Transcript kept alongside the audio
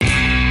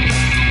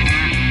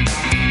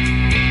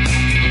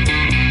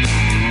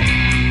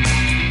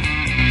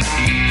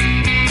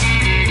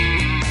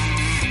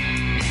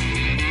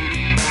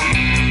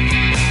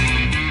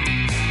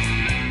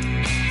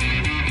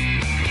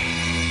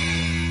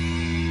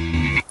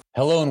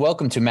Hello and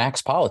welcome to Max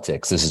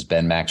Politics. This is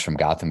Ben Max from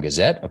Gotham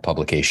Gazette, a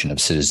publication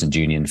of Citizens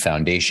Union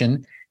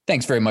Foundation.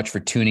 Thanks very much for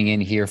tuning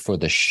in here for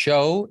the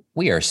show.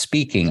 We are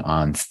speaking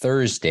on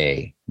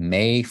Thursday,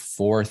 May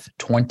 4th,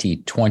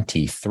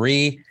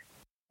 2023,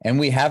 and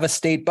we have a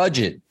state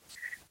budget.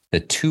 The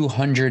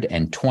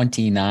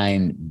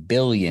 $229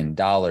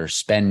 billion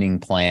spending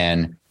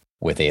plan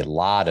with a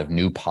lot of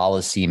new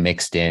policy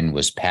mixed in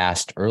was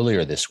passed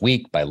earlier this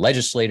week by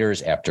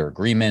legislators after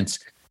agreements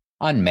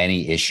on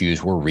many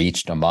issues were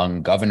reached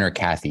among Governor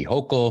Kathy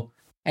Hochul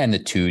and the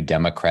two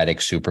Democratic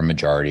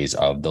supermajorities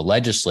of the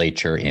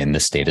legislature in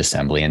the State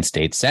Assembly and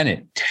State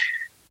Senate.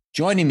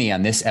 Joining me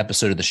on this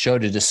episode of the show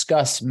to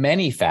discuss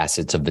many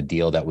facets of the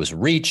deal that was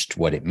reached,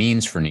 what it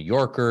means for New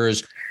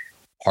Yorkers,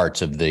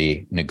 parts of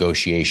the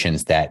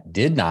negotiations that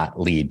did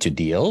not lead to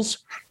deals,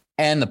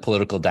 and the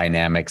political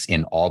dynamics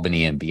in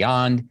Albany and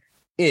beyond,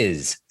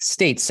 is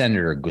State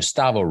Senator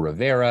Gustavo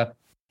Rivera,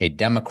 a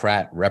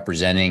Democrat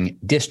representing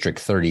District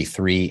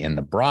 33 in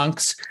the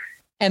Bronx,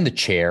 and the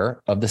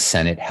chair of the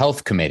Senate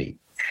Health Committee.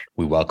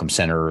 We welcome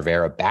Senator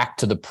Rivera back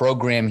to the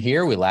program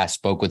here. We last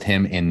spoke with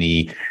him in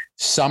the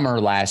summer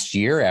last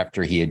year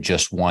after he had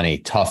just won a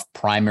tough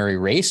primary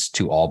race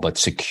to all but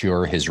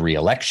secure his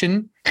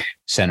reelection.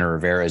 Senator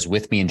Rivera is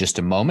with me in just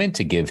a moment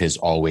to give his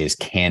always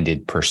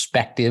candid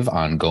perspective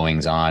on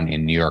goings-on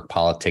in New York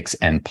politics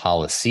and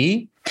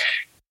policy.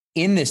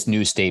 In this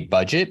new state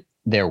budget,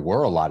 there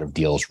were a lot of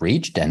deals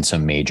reached and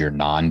some major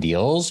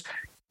non-deals.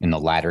 In the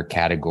latter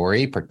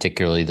category,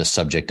 particularly the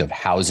subject of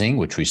housing,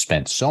 which we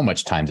spent so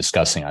much time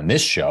discussing on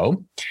this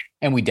show.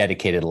 And we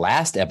dedicated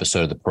last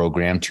episode of the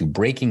program to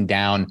breaking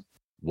down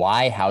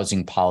why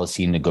housing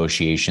policy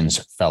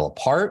negotiations fell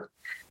apart.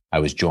 I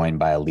was joined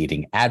by a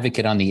leading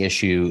advocate on the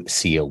issue,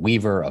 Sia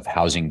Weaver of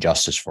Housing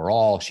Justice for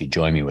All. She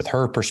joined me with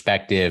her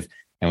perspective,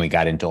 and we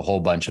got into a whole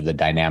bunch of the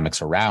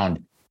dynamics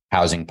around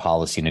housing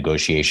policy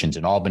negotiations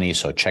in Albany.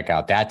 So check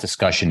out that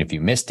discussion if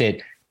you missed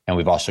it. And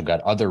we've also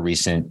got other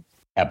recent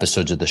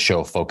episodes of the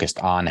show focused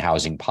on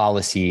housing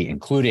policy,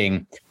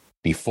 including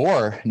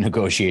before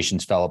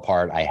negotiations fell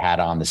apart, I had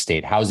on the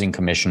state housing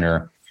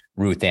commissioner,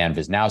 Ruth Ann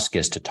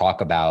Wisniewskis, to talk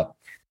about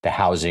the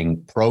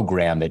housing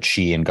program that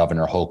she and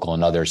Governor Hochul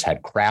and others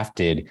had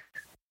crafted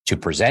to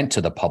present to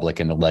the public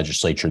in the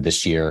legislature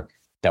this year.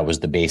 That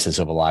was the basis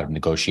of a lot of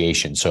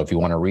negotiations. So if you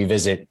want to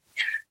revisit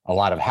a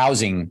lot of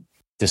housing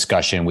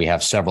discussion, we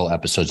have several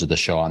episodes of the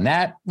show on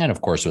that, and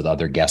of course with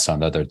other guests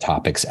on other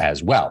topics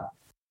as well.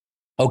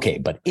 Okay,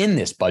 but in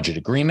this budget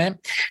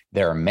agreement,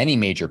 there are many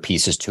major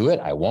pieces to it.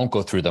 I won't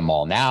go through them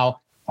all now.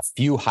 A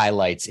few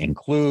highlights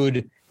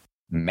include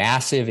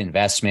massive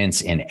investments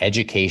in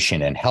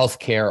education and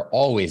healthcare,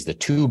 always the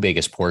two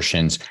biggest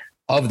portions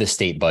of the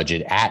state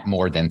budget at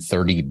more than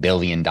 $30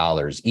 billion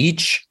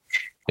each.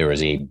 There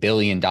was a $1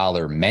 billion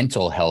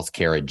mental health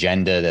care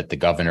agenda that the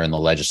governor and the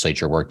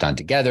legislature worked on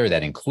together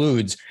that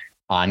includes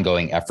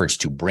ongoing efforts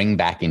to bring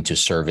back into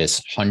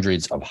service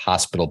hundreds of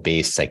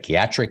hospital-based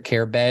psychiatric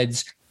care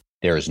beds.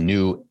 There's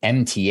new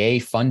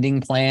MTA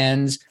funding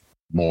plans,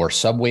 more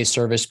subway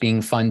service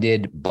being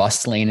funded,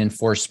 bus lane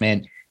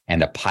enforcement,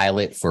 and a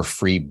pilot for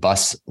free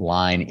bus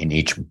line in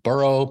each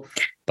borough.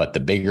 But the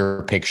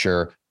bigger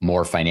picture,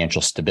 more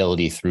financial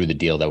stability through the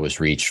deal that was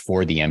reached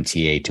for the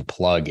MTA to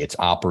plug its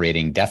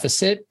operating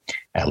deficit,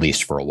 at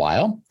least for a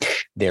while.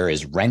 There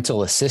is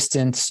rental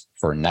assistance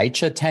for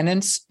NYCHA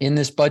tenants in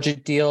this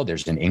budget deal.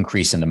 There's an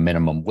increase in the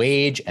minimum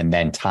wage and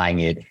then tying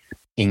it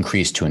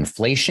increase to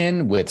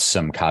inflation with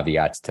some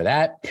caveats to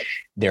that.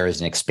 There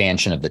is an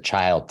expansion of the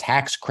child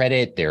tax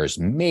credit. There's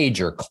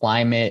major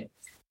climate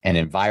and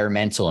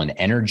environmental and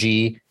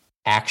energy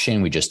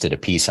action. We just did a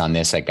piece on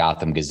this at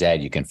Gotham Gazette.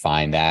 You can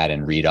find that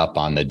and read up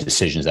on the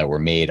decisions that were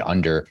made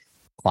under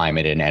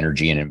climate and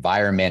energy and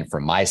environment.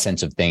 From my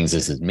sense of things,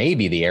 this is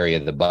maybe the area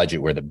of the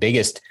budget where the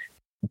biggest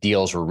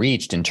deals were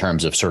reached in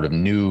terms of sort of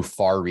new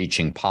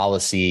far-reaching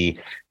policy,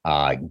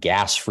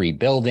 gas-free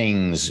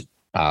buildings,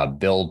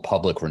 Build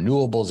Public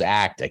Renewables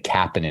Act, a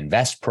cap and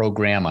invest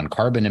program on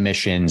carbon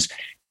emissions,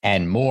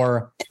 and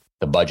more.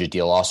 The budget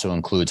deal also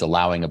includes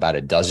allowing about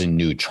a dozen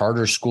new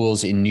charter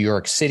schools in New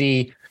York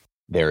City.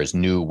 There's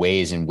new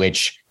ways in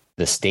which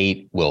the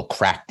state will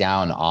crack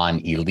down on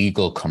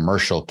illegal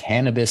commercial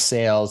cannabis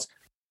sales,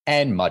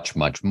 and much,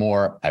 much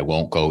more. I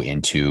won't go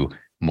into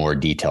more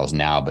details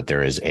now, but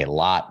there is a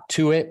lot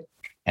to it.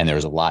 And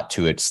there's a lot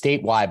to it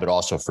statewide, but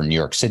also for New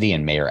York City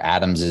and Mayor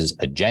Adams's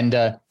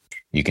agenda.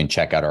 You can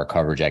check out our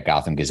coverage at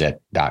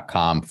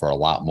gothamgazette.com for a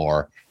lot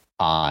more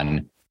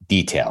on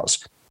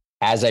details.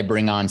 As I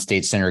bring on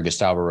State Senator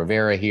Gustavo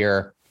Rivera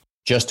here,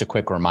 just a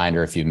quick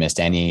reminder, if you've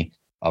missed any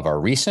of our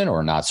recent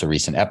or not so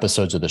recent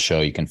episodes of the show,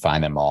 you can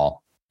find them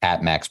all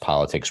at Max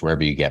Politics,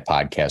 wherever you get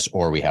podcasts,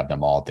 or we have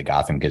them all at the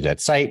Gotham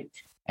Gazette site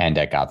and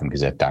at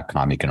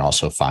gothamgazette.com. You can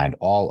also find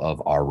all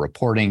of our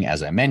reporting,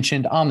 as I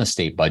mentioned, on the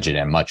state budget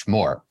and much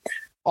more.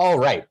 All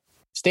right.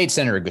 State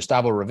Senator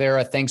Gustavo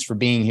Rivera, thanks for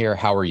being here.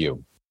 How are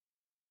you?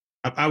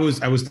 I was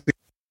thinking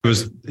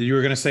You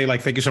were going to say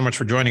like, thank you so much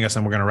for joining us,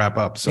 and we're going to wrap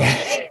up. So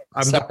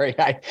I'm sorry.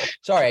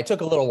 I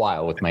took a little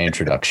while with my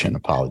introduction.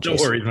 Apologies.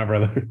 Don't worry, my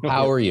brother.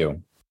 How are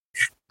you?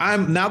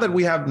 Now that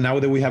we have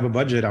a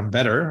budget, I'm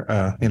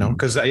better.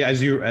 Because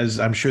as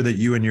I'm sure that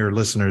you and your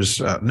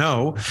listeners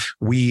know,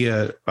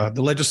 the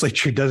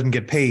legislature doesn't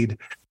get paid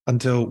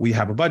until we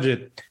have a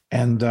budget.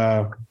 And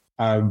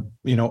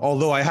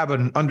although I have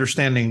an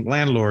understanding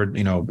landlord,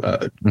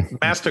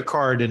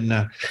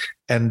 MasterCard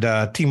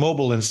and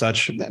T-Mobile and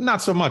such,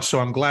 not so much. So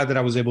I'm glad that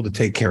I was able to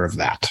take care of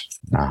that.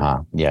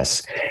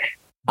 Yes.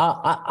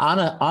 On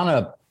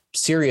a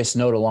serious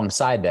note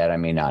alongside that, I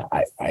mean, I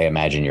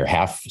imagine you're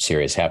half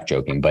serious, half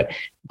joking, but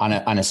on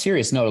a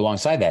serious note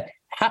alongside that,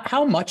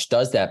 how much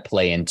does that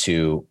play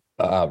into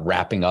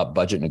wrapping up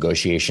budget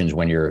negotiations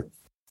when you're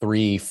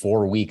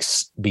 3-4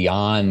 weeks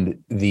beyond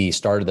the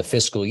start of the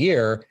fiscal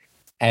year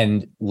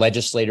and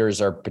legislators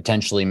are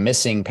potentially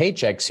missing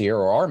paychecks here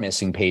or are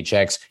missing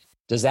paychecks?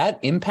 Does that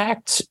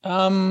impact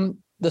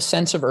the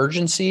sense of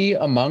urgency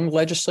among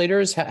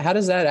legislators? How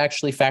does that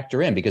actually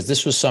factor in? Because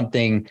this was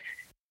something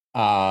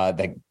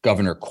that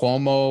Governor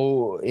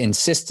Cuomo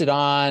insisted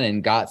on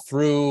and got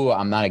through.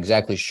 I'm not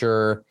exactly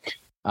sure,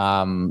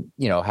 how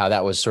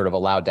that was sort of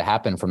allowed to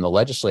happen from the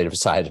legislative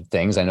side of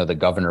things. I know the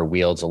governor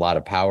wields a lot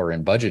of power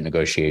in budget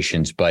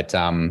negotiations, but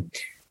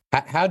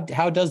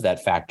how does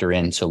that factor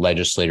into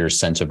legislators'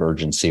 sense of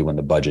urgency when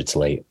the budget's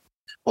late?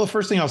 Well, the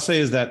first thing I'll say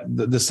is that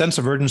the sense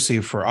of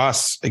urgency for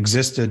us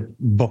existed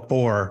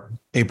before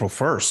April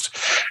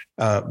 1st.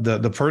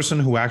 The person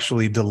who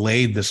actually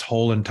delayed this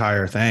whole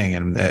entire thing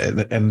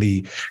and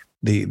the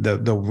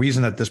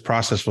reason that this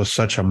process was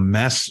such a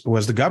mess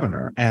was the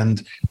governor.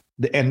 And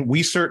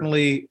we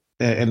certainly,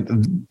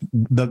 and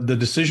the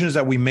decisions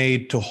that we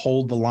made to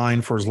hold the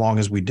line for as long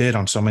as we did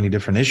on so many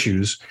different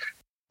issues,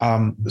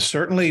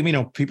 certainly,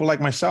 people like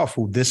myself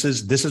who this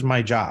is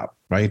my job,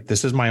 right?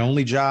 This is my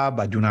only job.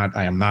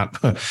 I am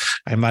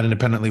not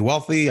independently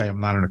wealthy. I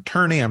am not an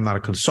attorney. I'm not a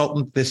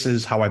consultant. This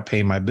is how I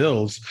pay my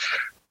bills.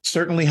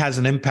 Certainly has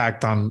an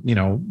impact on,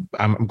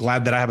 I'm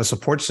glad that I have a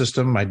support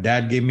system. My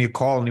dad gave me a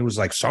call and he was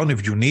like, son,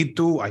 if you need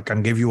to, I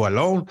can give you a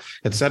loan,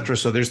 et cetera.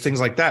 So there's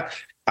things like that.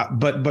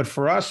 But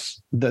for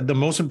us, the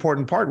most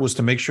important part was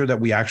to make sure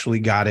that we actually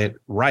got it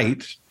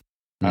right.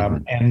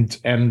 And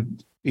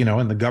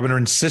the governor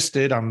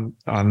insisted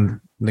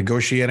on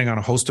negotiating on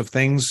a host of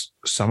things,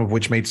 some of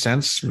which made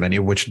sense, many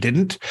of which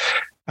didn't.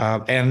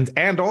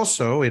 And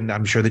also, and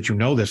I'm sure that you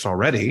know this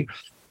already,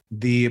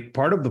 the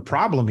part of the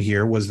problem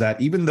here was that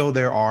even though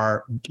there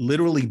are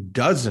literally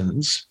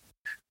dozens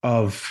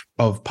of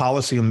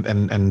policy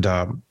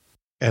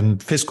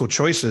and fiscal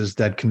choices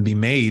that can be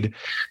made,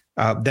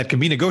 that can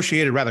be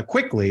negotiated rather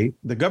quickly,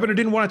 the governor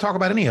didn't want to talk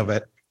about any of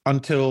it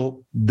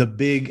until the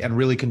big and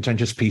really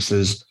contentious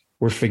pieces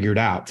were figured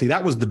out. See,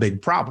 that was the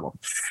big problem.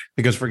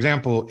 Because, for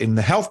example, in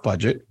the health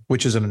budget,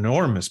 which is an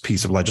enormous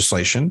piece of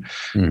legislation,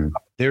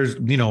 there's,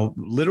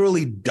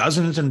 literally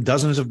dozens and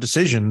dozens of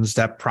decisions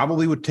that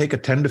probably would take a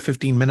 10 to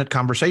 15 minute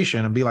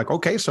conversation and be like,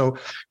 okay, so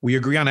we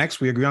agree on X,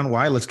 we agree on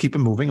Y, let's keep it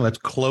moving, let's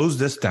close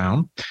this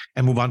down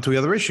and move on to the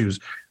other issues.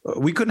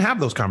 We couldn't have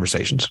those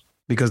conversations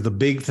because the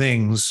big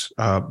things,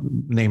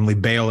 namely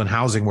bail and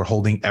housing, were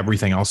holding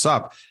everything else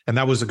up. And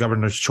that was the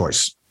governor's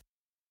choice.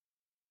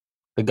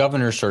 The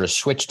governor sort of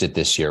switched it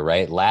this year,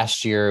 right?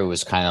 Last year, it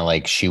was kind of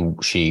like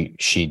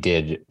she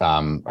did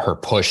her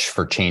push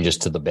for changes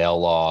to the bail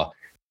law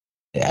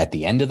at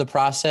the end of the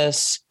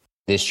process.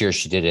 This year,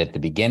 she did it at the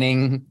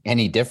beginning.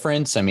 Any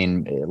difference? I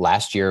mean,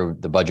 last year,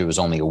 the budget was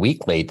only a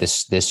week late.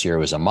 This year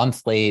was a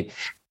month late.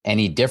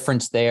 Any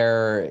difference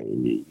there?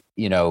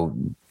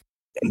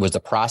 Was the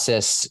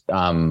process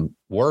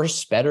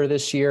worse, better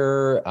this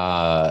year?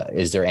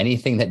 Is there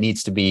anything that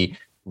needs to be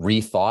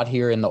rethought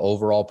here in the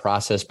overall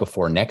process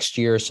before next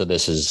year? So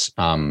this is,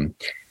 a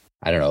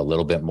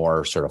little bit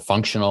more sort of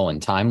functional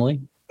and timely?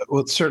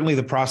 Well, certainly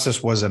the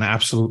process was an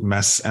absolute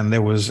mess. And it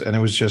was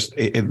just,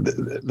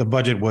 the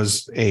budget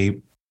was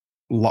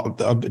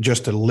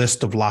just a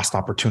list of lost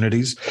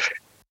opportunities.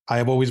 I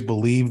have always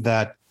believed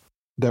that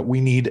we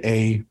need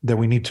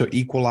to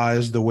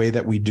equalize the way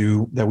that we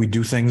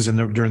do things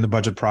during the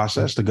budget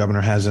process. The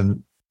governor has a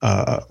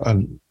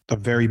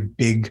very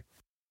big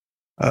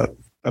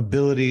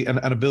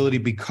ability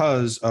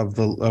because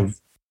of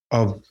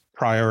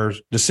prior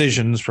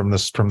decisions from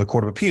the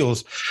Court of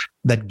Appeals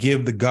that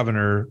give the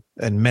governor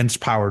immense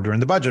power during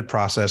the budget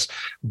process.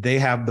 They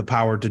have the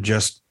power to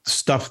just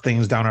stuff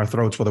things down our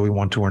throats, whether we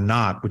want to or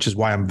not, which is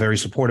why I'm very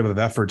supportive of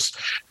efforts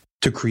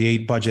to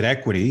create budget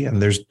equity.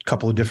 And there's a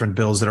couple of different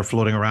bills that are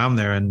floating around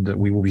there, and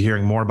we will be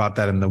hearing more about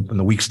that in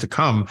the weeks to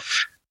come.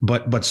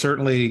 But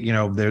certainly,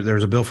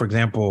 there's a bill, for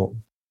example,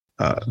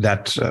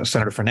 that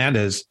Senator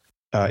Fernandez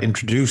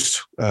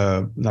introduced,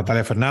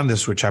 Natalia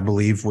Fernandez, which I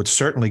believe would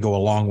certainly go a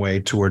long way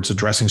towards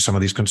addressing some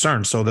of these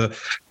concerns. So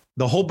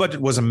the whole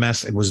budget was a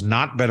mess. It was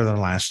not better than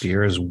last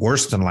year. It was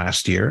worse than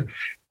last year.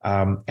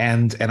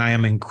 And I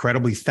am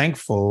incredibly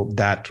thankful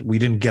that we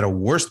didn't get a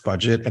worse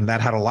budget. And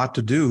that had a lot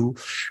to do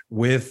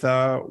with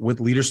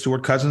Leader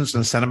Stuart Cousins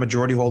and Senate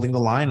Majority holding the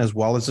line, as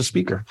well as the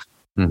Speaker.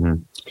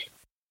 Mm-hmm.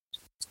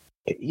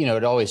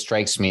 It always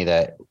strikes me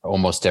that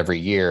almost every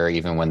year,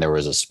 even when there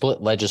was a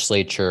split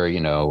legislature,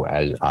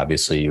 as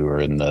obviously you were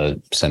in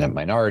the Senate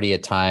minority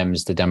at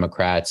times, the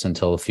Democrats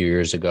until a few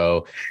years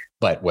ago,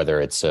 but whether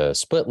it's a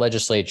split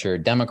legislature,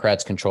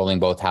 Democrats controlling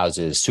both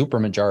houses,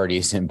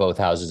 supermajorities in both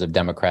houses of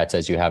Democrats,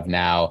 as you have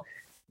now,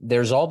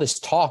 there's all this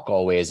talk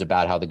always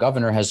about how the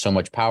governor has so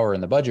much power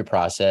in the budget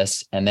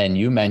process. And then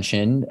you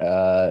mentioned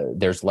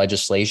there's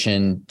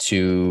legislation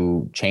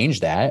to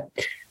change that,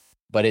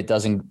 but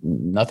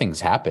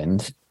nothing's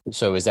happened.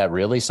 So is that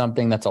really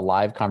something that's a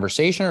live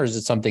conversation, or is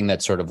it something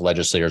that sort of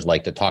legislators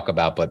like to talk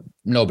about, but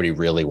nobody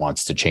really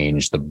wants to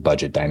change the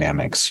budget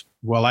dynamics?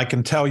 Well, I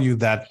can tell you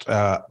that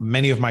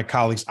many of my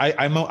colleagues,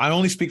 I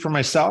only speak for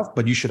myself,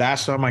 but you should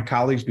ask some of my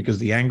colleagues, because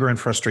the anger and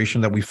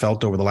frustration that we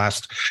felt over the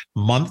last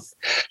month,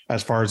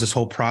 as far as this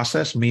whole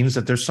process, means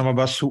that there's some of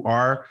us who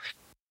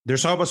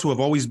have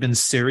always been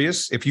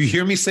serious. If you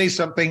hear me say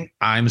something,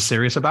 I'm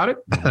serious about it.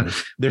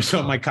 There's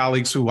some of my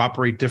colleagues who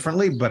operate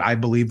differently, but I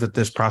believe that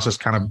this process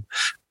kind of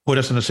put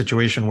us in a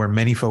situation where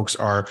many folks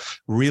are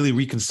really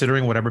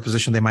reconsidering whatever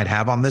position they might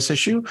have on this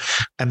issue.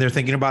 And they're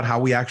thinking about how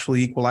we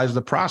actually equalize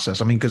the process.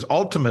 I mean, because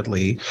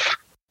ultimately,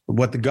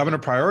 what the governor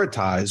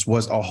prioritized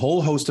was a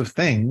whole host of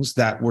things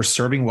that were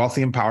serving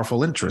wealthy and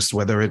powerful interests,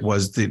 whether it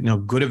was the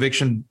good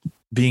eviction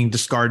being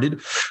discarded,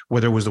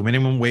 whether it was the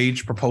minimum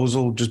wage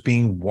proposal just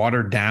being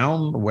watered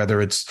down, whether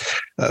it's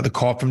the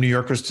call from New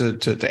Yorkers to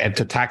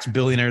tax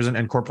billionaires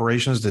and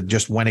corporations that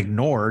just went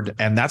ignored.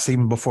 And that's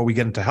even before we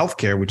get into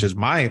healthcare, which is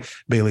my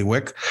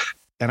bailiwick.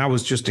 And I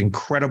was just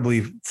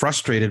incredibly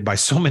frustrated by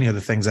so many of the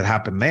things that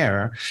happened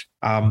there.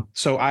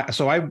 So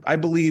I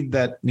believe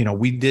that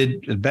we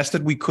did the best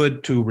that we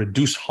could to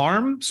reduce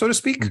harm, so to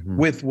speak,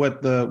 with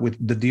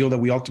the deal that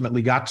we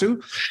ultimately got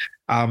to,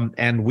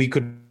 and we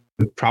could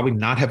probably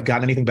not have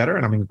gotten anything better.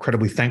 And I'm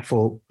incredibly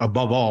thankful,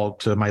 above all,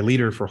 to my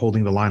leader for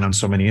holding the line on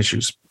so many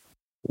issues.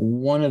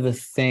 One of the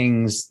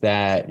things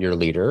that your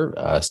leader,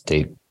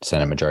 State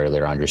Senate Majority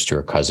Leader Andres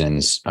Stewart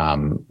Cousins,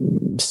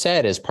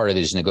 said as part of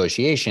these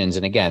negotiations,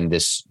 and again,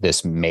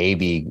 this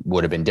maybe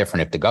would have been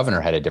different if the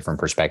governor had a different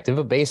perspective,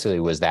 but basically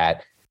was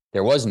that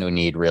there was no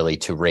need really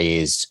to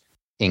raise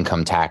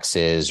income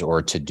taxes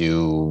or to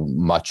do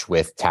much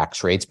with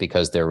tax rates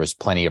because there was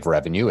plenty of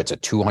revenue. It's a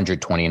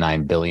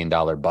 $229 billion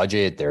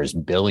budget. There's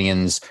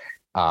billions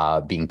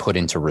being put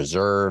into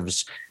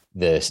reserves.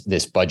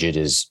 This budget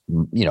is,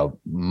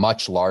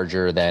 much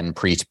larger than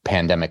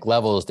pre-pandemic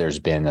levels. There's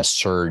been a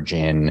surge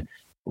in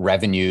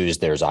revenues.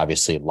 There's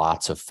obviously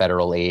lots of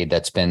federal aid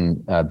that's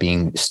been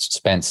being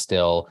spent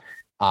still.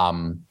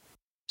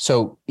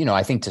 So,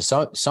 I think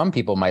to some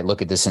people might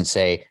look at this and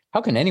say, how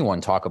can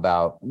anyone talk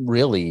about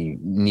really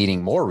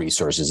needing more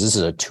resources? This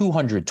is a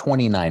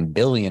 $229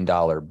 billion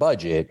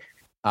budget.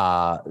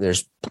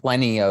 There's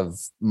plenty of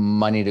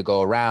money to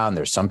go around.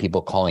 There's some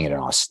people calling it an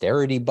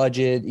austerity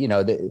budget.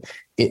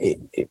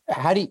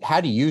 How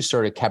do you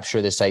sort of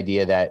capture this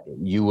idea that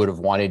you would have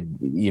wanted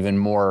even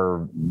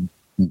more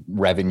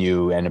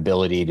revenue and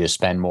ability to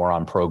spend more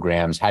on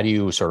programs? How do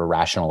you sort of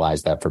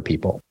rationalize that for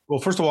people? Well,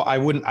 first of all, I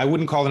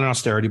wouldn't call it an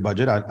austerity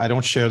budget. I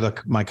don't share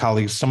my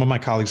colleagues. Some of my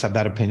colleagues have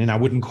that opinion. I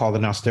wouldn't call it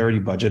an austerity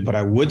budget, but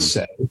I would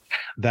say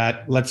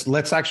that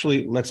let's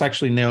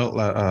actually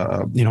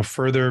nail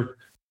further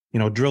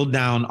drill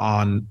down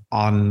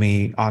on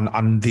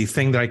the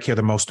thing that I care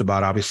the most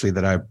about, obviously,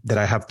 that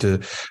I have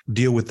to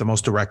deal with the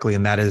most directly,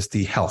 and that is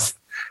the health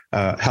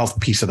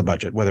piece of the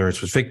budget, whether it's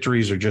with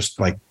victories or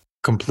just like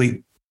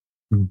complete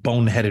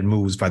boneheaded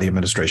moves by the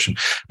administration.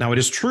 Now, it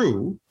is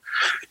true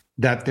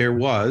that there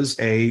was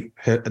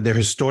their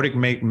historic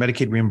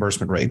Medicaid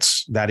reimbursement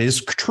rates. That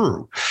is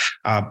true.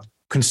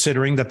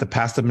 Considering that the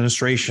past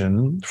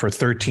administration for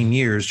 13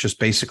 years just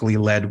basically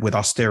led with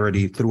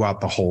austerity throughout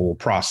the whole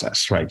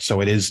process, right? So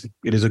it is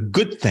a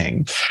good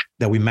thing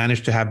that we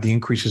managed to have the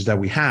increases that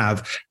we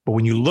have. But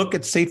when you look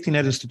at safety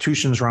net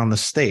institutions around the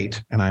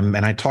state, and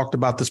I talked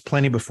about this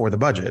plenty before the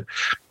budget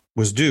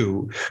was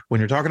due,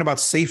 when you're talking about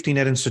safety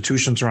net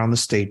institutions around the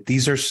state,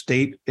 these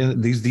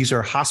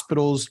are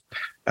hospitals,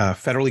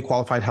 federally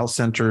qualified health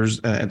centers,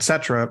 et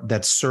cetera,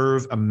 that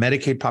serve a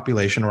Medicaid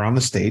population around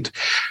the state.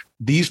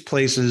 These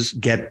places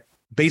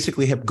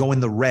go in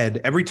the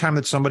red every time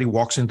that somebody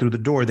walks in through the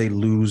door. They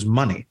lose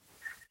money.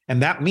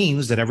 And that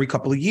means that every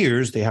couple of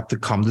years they have to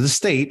come to the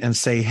state and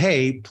say,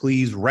 hey,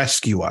 please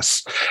rescue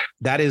us.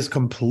 That is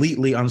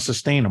completely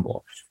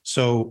unsustainable.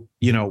 So,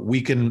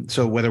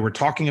 whether we're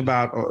talking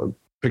about,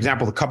 for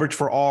example, the coverage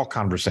for all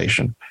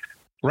conversation,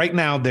 right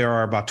now there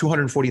are about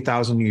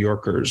 240,000 New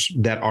Yorkers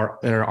that are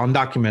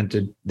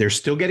undocumented. They're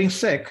still getting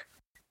sick,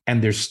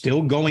 and they're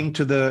still going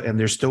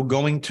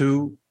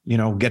to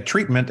get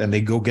treatment, and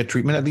they go get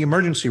treatment at the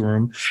emergency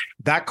room.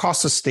 That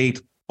costs the state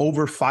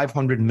over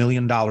 $500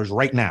 million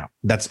right now.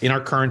 That's in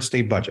our current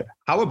state budget.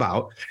 How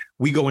about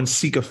we go and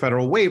seek a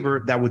federal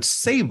waiver that would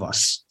save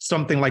us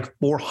something like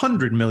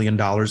 $400 million,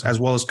 as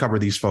well as cover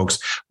these folks?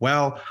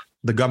 Well,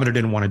 the governor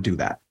didn't want to do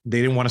that.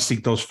 They didn't want to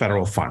seek those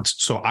federal funds.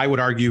 So I would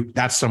argue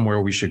that's somewhere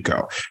we should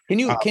go.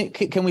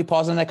 Can we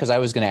pause on that? Because I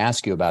was going to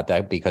ask you about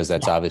that, because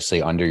that's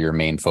obviously under your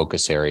main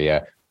focus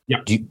area. Yeah.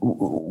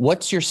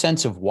 What's your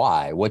sense of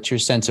why? What's your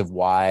sense of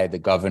why the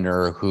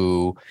governor,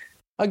 who,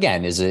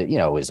 again, is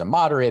a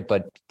moderate,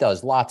 but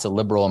does lots of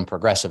liberal and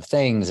progressive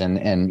things,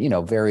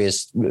 and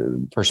various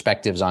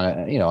perspectives on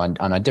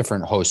a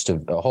different a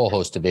whole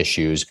host of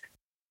issues,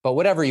 but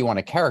whatever you want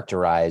to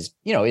characterize,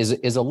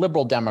 is a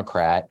liberal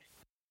Democrat.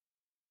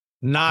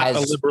 Not a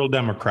liberal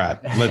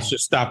Democrat. Let's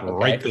just stop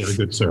right there,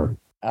 good sir.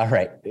 All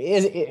right.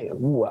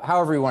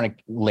 However you want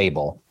to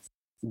label,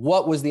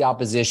 what was the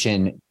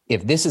opposition?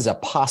 If this is a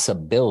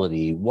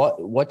possibility,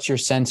 what's your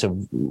sense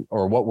of,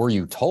 or what were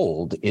you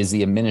told is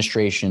the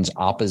administration's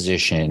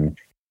opposition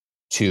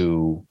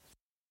to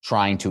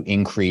trying to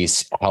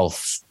increase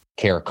health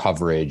care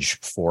coverage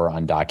for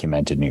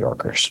undocumented New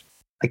Yorkers?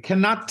 I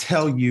cannot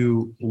tell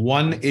you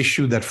one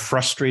issue that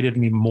frustrated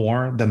me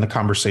more than the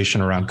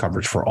conversation around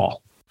coverage for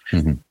all.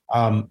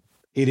 Mm-hmm.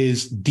 It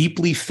is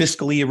deeply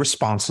fiscally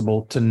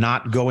irresponsible to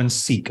not go and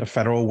seek a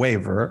federal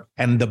waiver.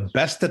 And the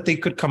best that they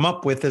could come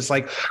up with is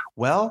like,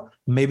 well,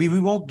 maybe we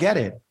won't get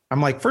it.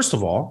 I'm like, first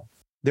of all,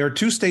 there are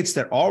 2 states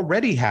that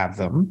already have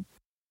them.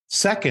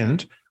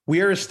 Second,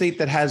 we are a state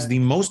that has the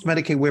most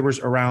Medicaid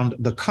waivers around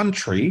the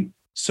country.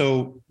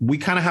 So we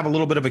kind of have a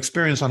little bit of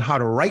experience on how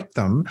to write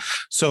them.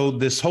 So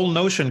this whole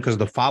notion, because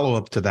the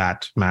follow-up to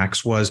that,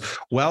 Max, was,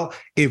 well,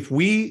 if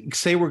we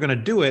say we're going to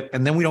do it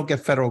and then we don't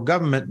get federal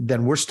government,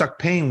 then we're stuck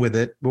paying with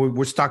it.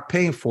 We're stuck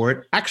paying for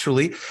it.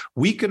 Actually,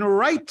 we can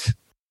write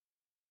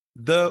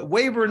the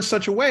waiver in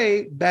such a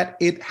way that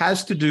it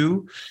has to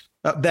do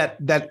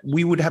that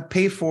we would have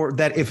paid for,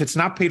 that if it's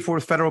not paid for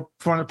with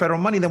federal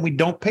money, then we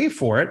don't pay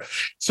for it.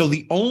 So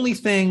the only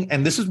thing,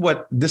 and this is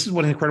what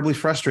incredibly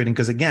frustrating,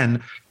 because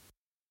again,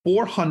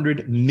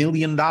 $400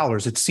 million.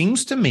 It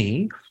seems to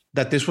me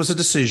that this was a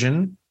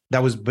decision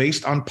that was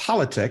based on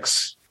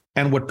politics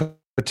and what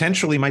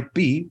potentially might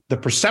be the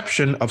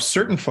perception of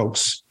certain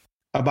folks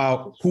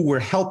about who we're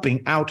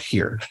helping out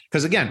here.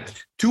 Because again,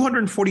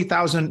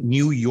 240,000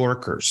 New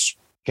Yorkers.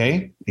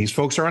 Okay, these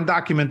folks are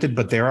undocumented,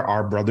 but they are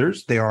our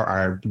brothers. They are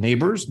our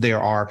neighbors. They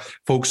are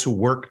folks who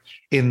work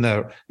in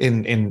the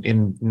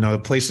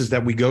places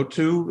that we go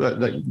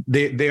to.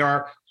 They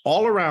are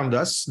all around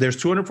us. There's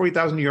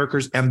 240,000 New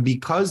Yorkers, and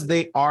because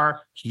they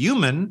are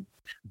human,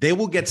 they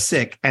will get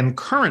sick. And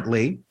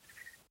currently,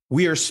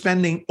 we are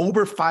spending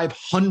over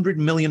 $500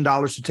 million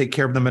to take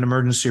care of them in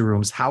emergency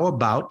rooms. How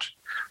about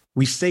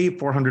we save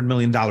 $400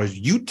 million?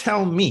 You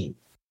tell me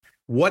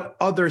what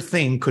other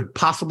thing could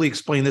possibly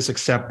explain this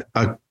except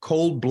a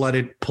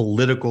cold-blooded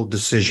political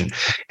decision?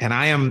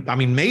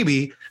 And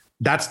maybe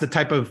that's the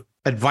type of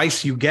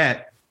advice you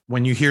get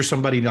when you hear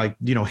somebody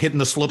hitting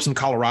the slopes in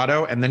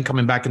Colorado and then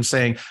coming back and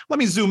saying, let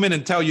me zoom in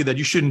and tell you that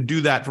you shouldn't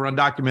do that for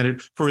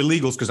undocumented, for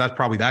illegals, because that's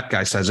probably that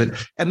guy says it.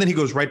 And then he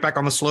goes right back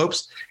on the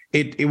slopes.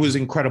 It was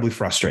incredibly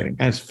frustrating.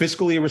 And it's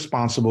fiscally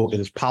irresponsible. It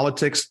is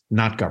politics,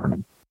 not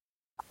government.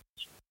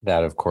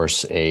 That, of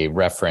course, a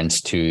reference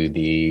to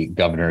the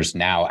governor's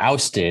now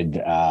ousted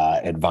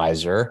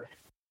advisor,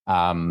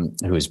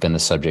 who has been the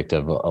subject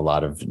of a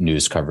lot of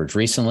news coverage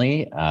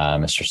recently,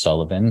 Mr.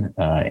 Sullivan,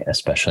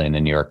 especially in the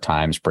New York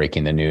Times,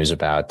 breaking the news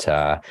about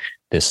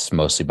this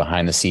mostly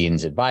behind the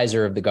scenes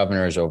advisor of the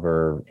governor's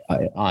over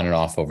on and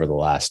off over the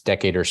last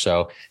decade or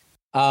so.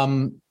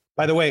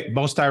 By the way,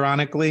 most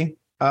ironically,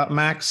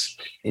 Max,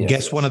 yes,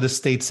 guess one of the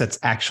states that's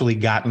actually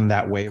gotten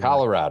that waiver?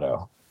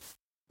 Colorado.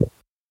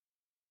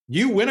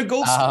 You win a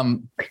gold.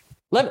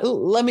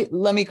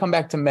 Let me come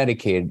back to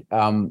Medicaid.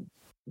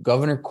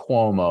 Governor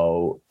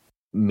Cuomo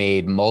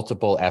made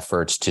multiple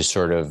efforts to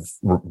sort of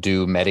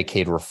do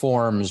Medicaid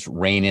reforms,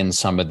 rein in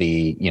some of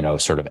the,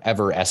 sort of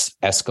ever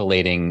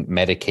escalating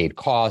Medicaid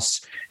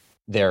costs.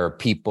 There are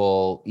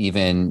people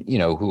even,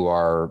 who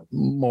are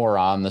more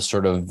on the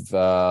sort of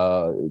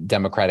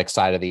Democratic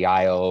side of the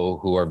aisle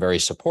who are very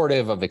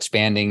supportive of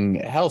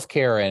expanding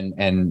healthcare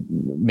and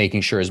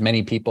making sure as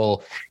many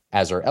people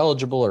as are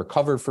eligible are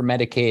covered for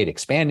Medicaid,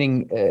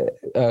 expanding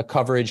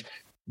coverage,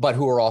 but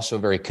who are also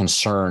very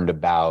concerned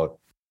about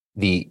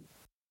the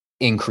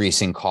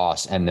increasing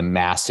costs and the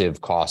massive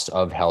cost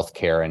of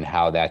healthcare and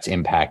how that's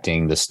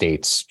impacting the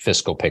state's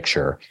fiscal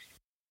picture.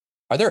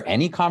 Are there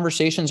any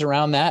conversations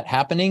around that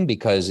happening?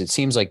 Because it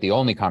seems like the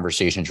only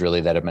conversations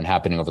really that have been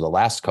happening over the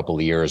last couple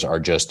of years are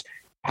just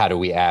how do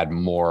we add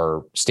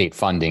more state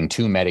funding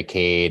to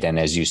Medicaid? And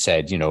as you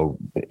said,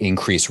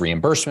 increase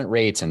reimbursement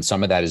rates. And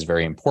some of that is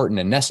very important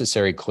and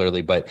necessary,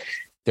 clearly, but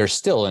there's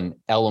still an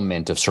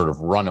element of sort of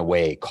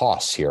runaway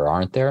costs here,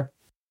 aren't there?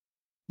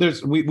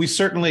 We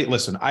certainly,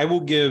 listen, I will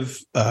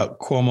give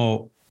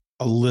Cuomo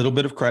a little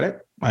bit of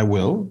credit. I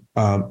will.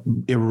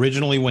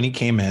 Originally, when he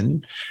came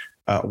in,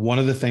 one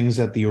of the things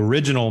that the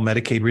original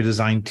Medicaid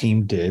redesign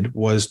team did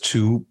was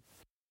to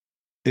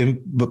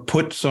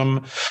put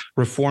some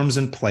reforms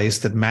in place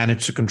that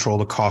managed to control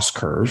the cost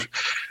curve.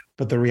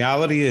 But the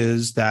reality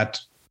is that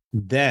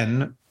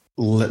then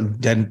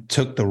then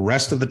took the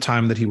rest of the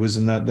time that he was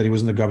in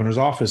the governor's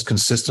office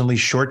consistently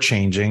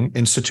shortchanging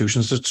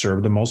institutions that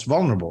serve the most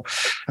vulnerable.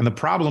 And the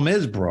problem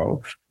is,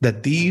 bro,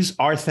 that these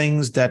are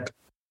things that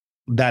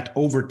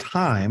over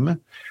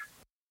time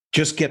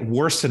just get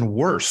worse and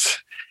worse.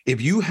 If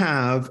you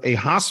have a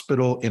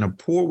hospital in a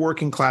poor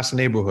working class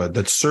neighborhood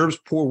that serves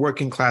poor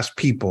working class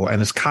people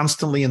and is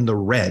constantly in the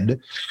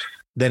red,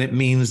 then it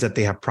means that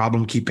they have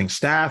problem keeping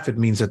staff. It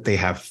means that they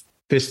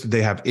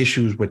have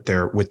issues with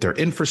their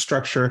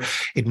infrastructure.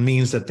 It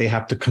means that they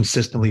have to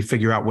consistently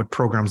figure out what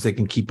programs they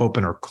can keep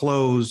open or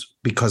close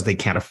because they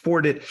can't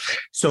afford it.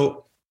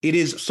 So it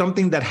is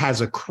something that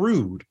has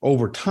accrued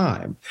over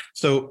time.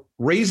 So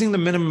raising the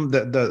minimum,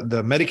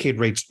 the Medicaid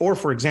rates, or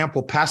for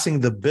example, passing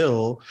the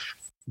bill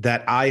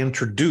that I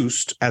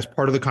introduced as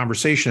part of the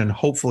conversation and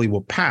hopefully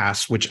will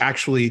pass, which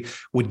actually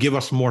would give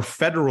us more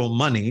federal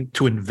money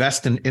to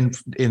invest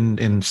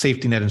in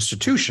safety net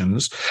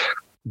institutions.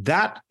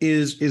 That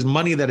is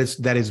money that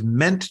is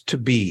meant to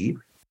be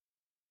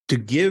to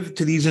give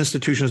to these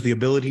institutions the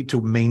ability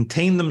to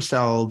maintain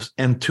themselves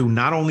and to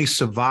not only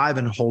survive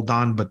and hold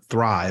on, but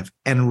thrive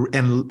and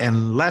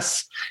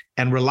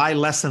rely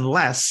less and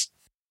less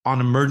on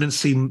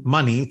emergency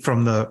money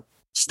from the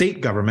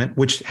state government,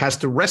 which has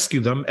to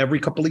rescue them every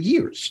couple of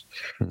years.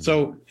 Mm-hmm.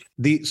 So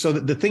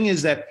the thing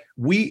is that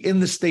we in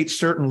the state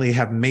certainly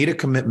have made a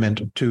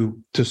commitment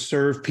to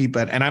serve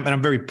people, and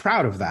I'm very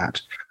proud of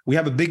that. We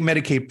have a big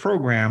Medicaid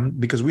program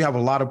because we have a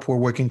lot of poor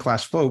working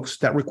class folks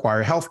that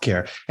require health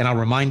care. And I'll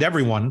remind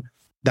everyone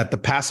that the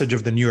passage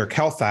of the New York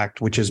Health Act,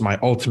 which is my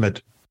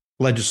ultimate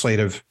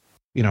legislative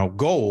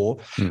goal,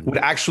 would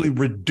actually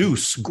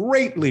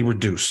greatly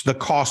reduce the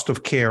cost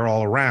of care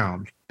all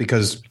around,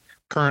 because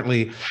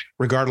currently,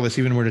 regardless,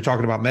 even when we're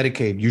talking about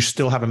Medicaid, you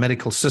still have a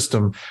medical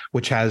system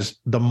which has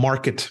the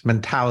market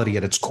mentality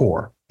at its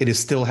core. It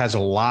still has a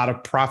lot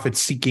of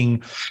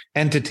profit-seeking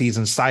entities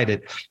inside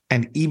it.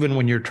 And even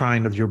when you're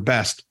trying your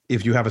best,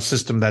 if you have a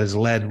system that is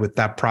led with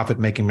that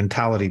profit-making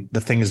mentality,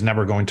 the thing is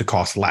never going to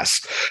cost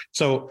less.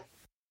 So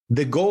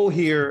the goal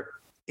here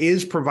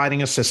is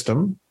providing a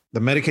system. The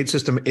Medicaid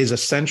system is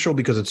essential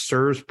because it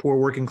serves poor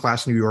working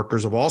class New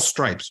Yorkers of all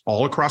stripes,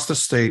 all across the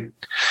state,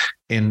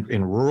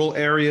 in rural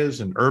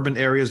areas and urban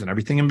areas and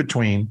everything in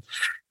between.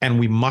 And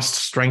we must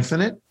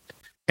strengthen it.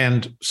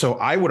 And so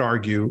I would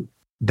argue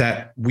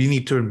that we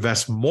need to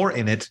invest more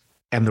in it.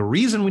 And the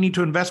reason we need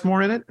to invest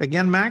more in it,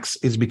 again, Max,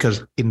 is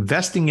because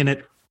investing in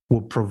it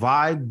will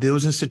provide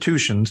those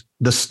institutions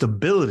the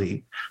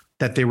stability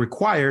that they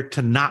require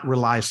to not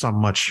rely so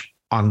much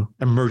on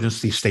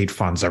emergency state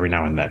funds every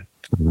now and then.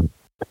 Mm-hmm.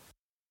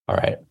 All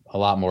right. A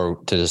lot more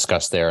to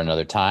discuss there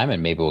another time,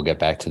 and maybe we'll get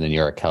back to the New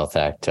York Health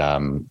Act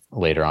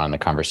later on in the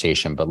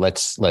conversation. But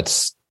let's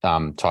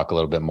talk a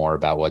little bit more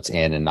about what's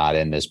in and not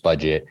in this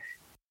budget.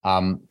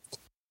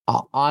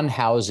 On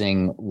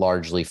housing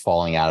largely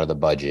falling out of the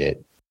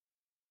budget,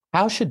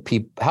 how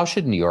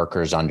should New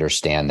Yorkers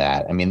understand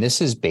that? I mean, this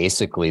is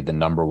basically the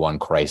number one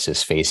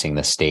crisis facing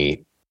the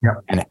state. Yeah.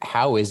 And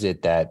how is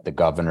it that the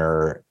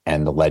governor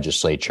and the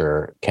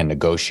legislature can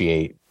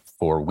negotiate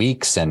for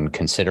weeks and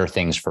consider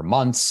things for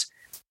months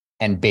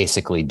and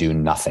basically do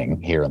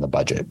nothing here in the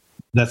budget?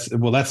 That's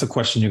a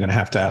question you're going to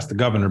have to ask the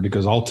governor,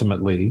 because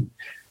ultimately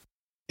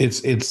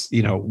it's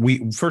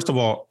we first of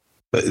all,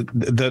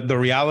 the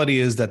reality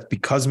is that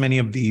because many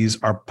of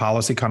these are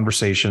policy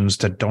conversations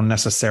that don't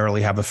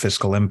necessarily have a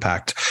fiscal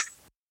impact,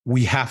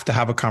 we have to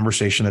have a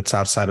conversation that's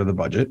outside of the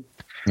budget.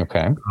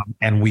 Okay.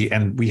 And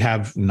we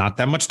have not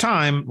that much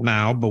time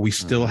now, but we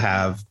still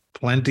have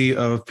plenty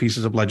of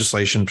pieces of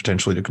legislation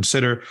potentially to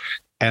consider,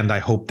 and I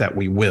hope that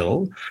we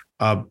will.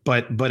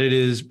 But it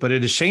is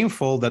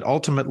shameful that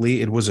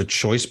ultimately it was a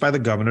choice by the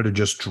governor to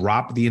just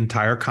drop the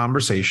entire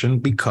conversation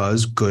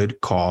because good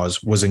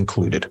cause was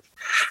included.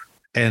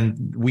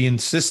 And we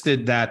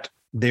insisted that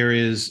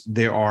there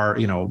are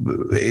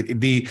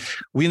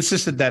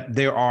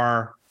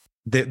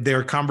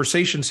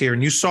conversations here,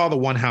 and you saw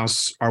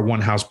our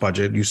one house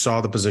budget. You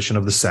saw the position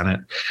of the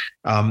Senate,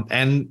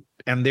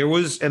 and there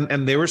was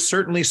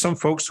certainly some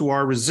folks who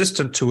are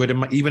resistant to it,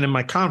 even in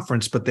my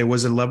conference. But there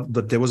was a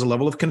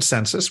level of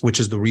consensus, which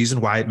is the reason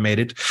why it made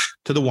it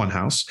to the one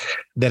house.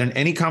 That in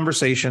any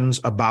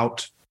conversations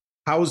about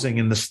housing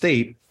in the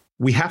state,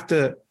 we have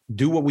to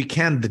do what we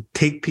can to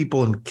take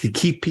people and to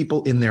keep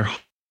people in their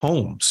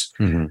homes,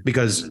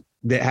 because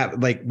they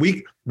have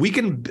we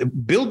can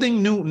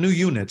building new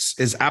units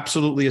is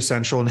absolutely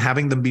essential, and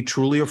having them be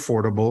truly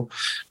affordable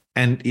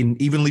and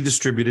evenly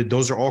distributed.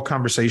 Those are all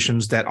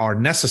conversations that are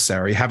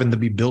necessary. Having to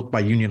be built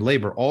by union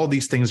labor, all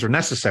these things are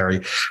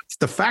necessary.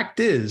 The fact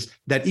is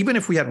that even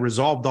if we had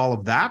resolved all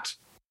of that,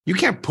 you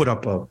can't put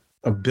up a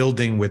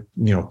building with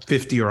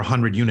 50 or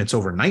 100 units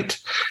overnight.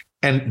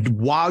 And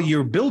while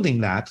you're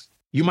building that,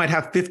 you might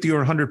have 50 or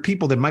 100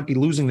 people that might be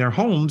losing their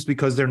homes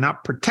because they're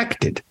not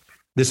protected.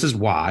 This is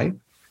why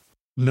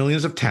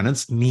millions of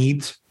tenants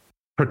need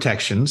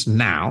protections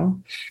now.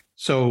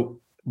 So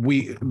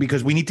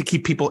because we need to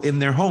keep people in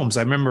their homes.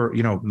 I remember,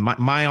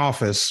 my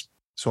office.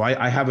 So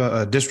I have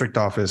a district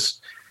office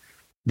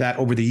that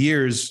over the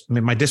years, I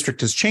mean, my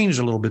district has changed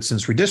a little bit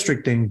since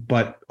redistricting,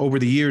 but over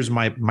the years,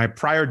 my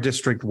prior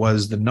district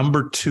was the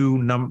number two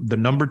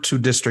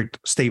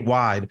district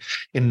statewide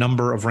in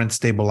number of rent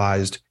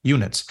stabilized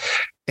units.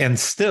 And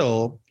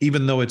still,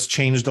 even though it's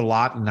changed a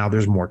lot and now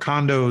there's more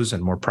condos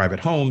and more private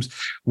homes,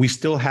 we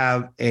still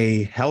have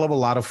a hell of a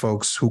lot of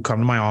folks who come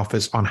to my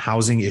office on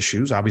housing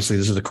issues. Obviously,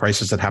 this is a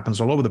crisis that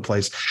happens all over the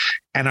place.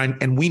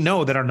 And we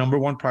know that our number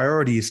one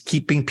priority is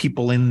keeping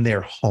people in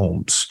their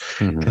homes.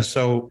 Mm-hmm. And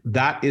so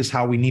that is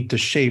how we need to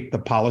shape the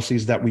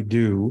policies that we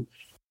do,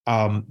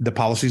 in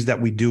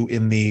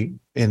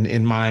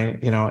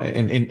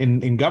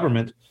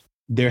government.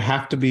 There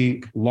have to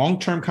be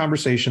long-term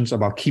conversations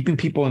about keeping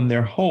people in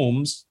their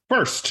homes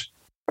first,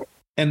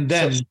 and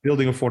then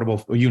building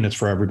affordable units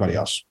for everybody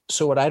else.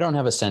 So what I don't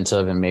have a sense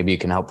of, and maybe you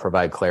can help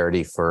provide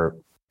clarity for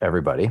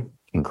everybody,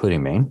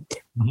 including me,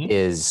 mm-hmm.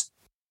 is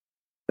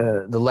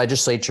the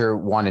legislature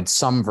wanted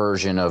some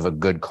version of a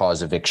good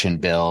cause eviction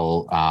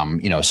bill,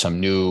 some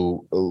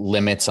new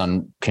limits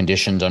on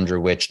conditions under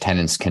which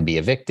tenants can be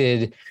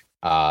evicted,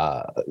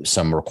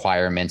 some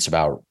requirements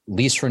about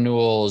lease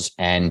renewals,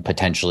 and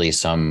potentially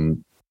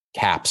some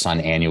caps on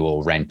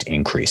annual rent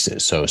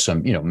increases. So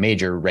some,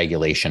 major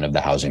regulation of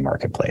the housing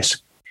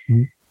marketplace.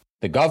 Mm-hmm.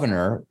 The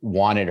governor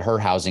wanted her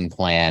housing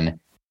plan,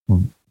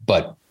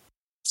 but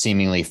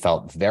seemingly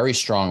felt very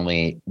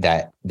strongly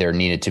that there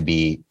needed to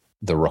be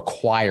the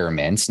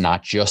requirements,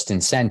 not just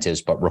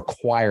incentives, but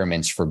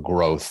requirements for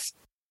growth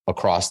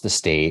across the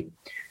state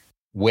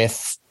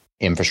with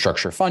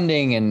infrastructure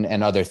funding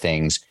and other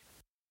things.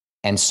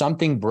 And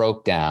something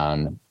broke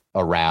down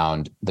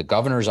around the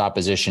governor's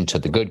opposition to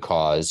the good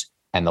cause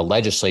and the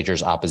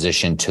legislature's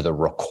opposition to the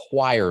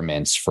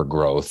requirements for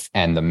growth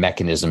and the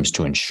mechanisms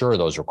to ensure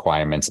those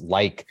requirements,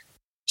 like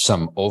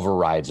some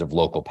overrides of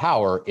local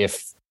power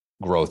if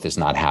growth is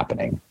not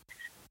happening.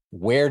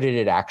 Where did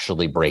it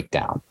actually break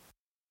down?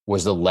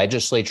 Was the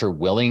legislature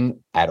willing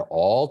at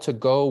all to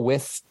go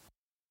with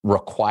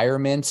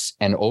requirements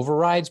and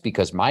overrides?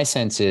 Because my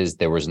sense is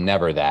there was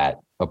never that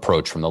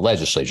approach from the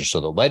legislature. So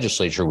the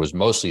legislature was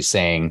mostly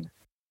saying,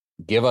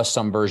 give us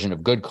some version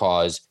of good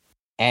cause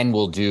and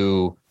we'll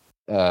do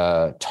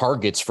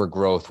targets for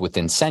growth with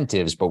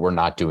incentives, but we're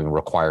not doing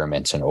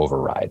requirements and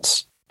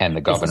overrides. And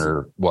the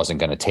governor wasn't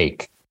going to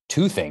take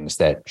two things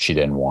that she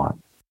didn't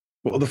want.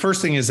 Well, the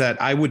first thing is that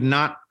I would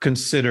not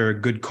consider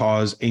good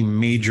cause a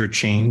major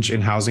change in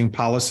housing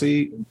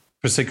policy,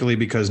 particularly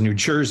because New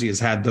Jersey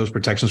has had those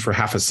protections for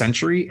half a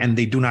century and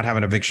they do not have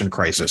an eviction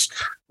crisis.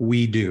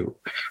 We do.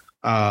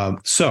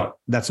 So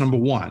that's number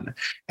one.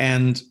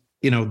 And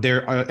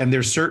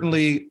there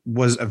certainly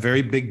was a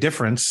very big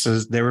difference.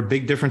 There were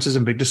big differences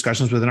and big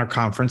discussions within our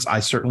conference.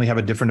 I certainly have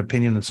a different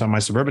opinion than some of my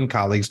suburban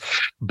colleagues,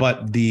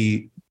 but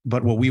the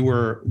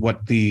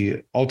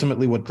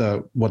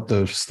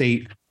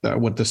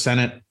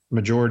Senate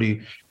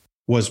majority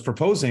was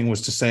proposing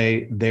was to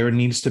say there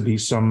needs to be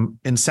some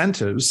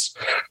incentives,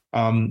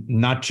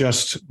 not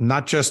just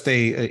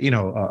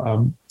a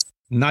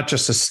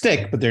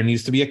stick, but there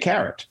needs to be a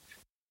carrot.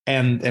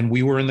 And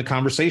we were in the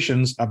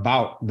conversations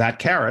about that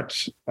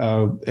carrot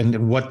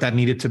and what that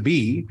needed to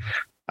be.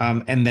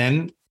 And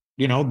then,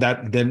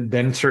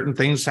 then certain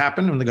things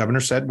happened and the governor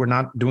said, we're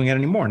not doing it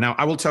anymore. Now,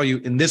 I will tell you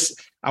in this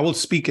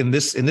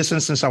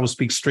instance, I will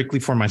speak strictly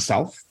for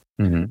myself.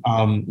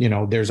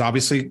 Mm-hmm. There's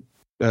obviously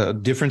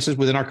differences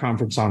within our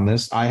conference on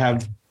this.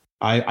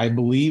 I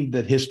believe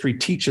that history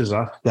teaches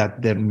us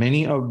that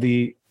many of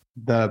the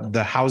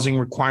housing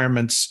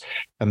requirements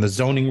and the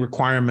zoning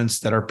requirements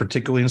that are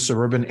particularly in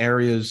suburban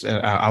areas,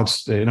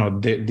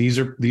 these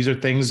are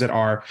things that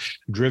are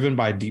driven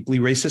by deeply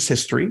racist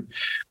history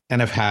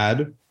and have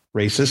had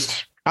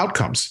racist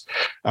outcomes.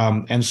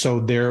 And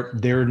so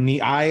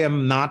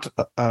I'm not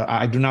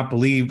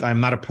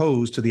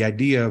opposed to the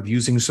idea of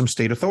using some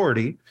state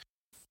authority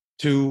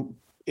to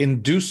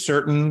induce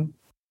certain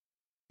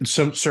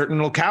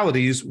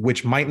localities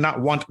which might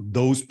not want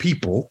those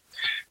people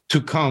to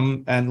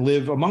come and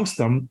live amongst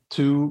them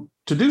to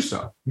do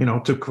so,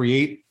 to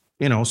create,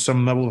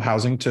 some level of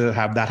housing to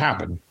have that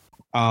happen.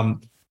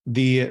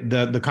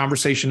 The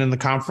conversation in the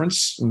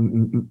conference,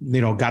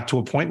 got to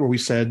a point where we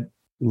said,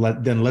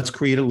 let's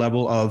create a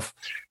level of,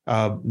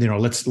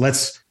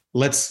 let's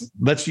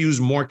use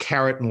more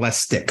carrot and less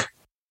stick.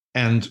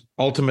 And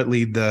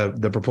ultimately,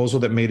 the proposal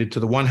that made it to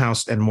the One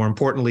House, and more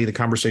importantly, the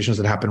conversations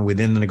that happened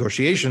within the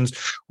negotiations,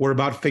 were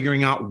about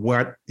figuring out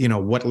what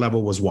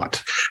level was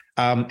what.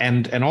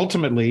 And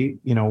ultimately,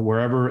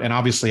 wherever, and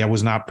obviously I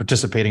was not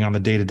participating on the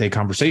day-to-day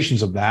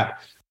conversations of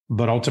that,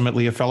 but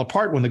ultimately it fell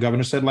apart when the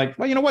governor said, like,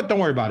 well, you know what, don't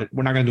worry about it.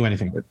 We're not going to do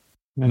anything with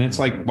it. And it's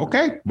like,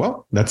 okay,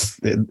 well, that's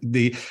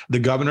the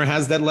governor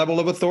has that level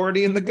of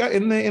authority in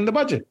the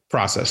budget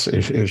process.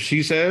 If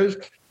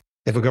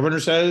a governor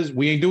says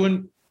we ain't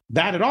doing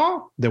that at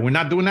all, then we're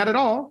not doing that at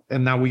all.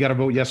 And now we got to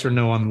vote yes or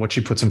no on what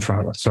she puts in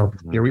front of us. So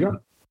here we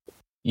go.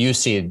 You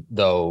see,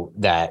 though,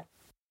 that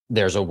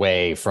there's a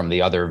way from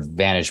the other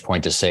vantage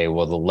point to say,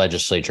 well, the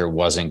legislature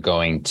wasn't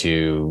going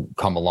to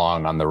come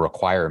along on the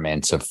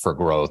requirements for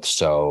growth.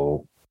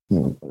 So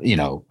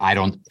I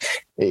don't,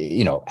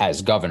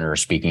 as governor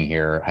speaking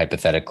here,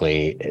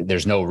 hypothetically,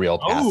 there's no real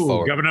path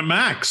forward. Governor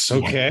Max.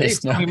 Okay.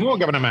 Tell me more,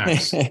 Governor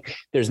Max.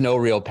 There's no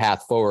real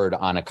path forward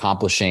on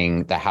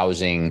accomplishing the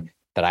housing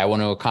that I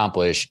want to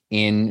accomplish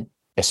in,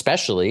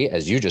 especially,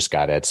 as you just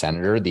got at,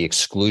 Senator, the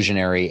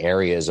exclusionary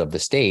areas of the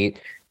state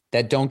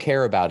that don't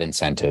care about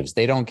incentives.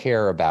 They don't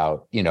care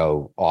about,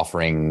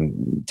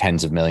 offering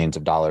tens of millions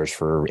of dollars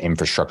for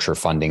infrastructure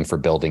funding for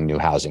building new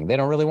housing. They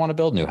don't really want to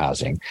build new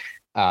housing,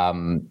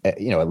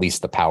 at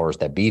least the powers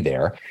that be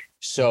there.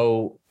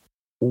 So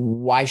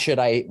why should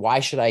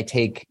I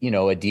take,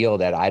 a deal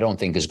that I don't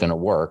think is going to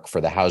work for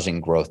the housing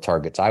growth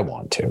targets I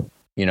want to?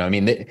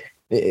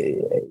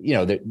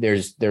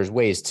 There's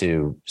ways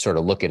to sort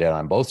of look at it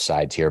on both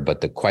sides here.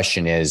 But the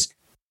question is,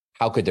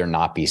 how could there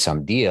not be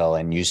some deal?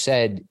 And you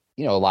said,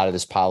 a lot of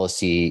this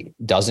policy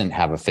doesn't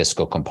have a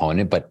fiscal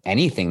component, but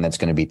anything that's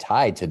going to be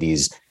tied to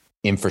these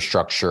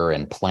infrastructure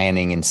and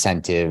planning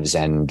incentives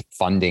and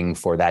funding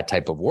for that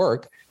type of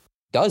work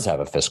does have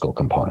a fiscal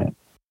component.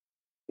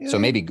 Yeah. So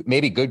maybe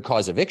good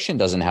cause eviction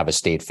doesn't have a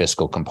state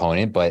fiscal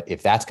component, but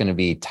if that's going to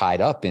be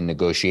tied up in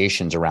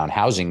negotiations around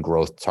housing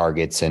growth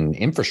targets and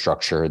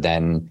infrastructure,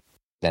 then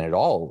it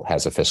all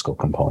has a fiscal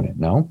component.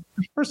 No?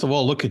 First of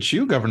all, look at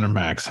you, Governor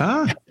Max,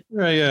 huh?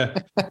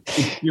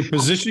 You're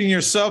positioning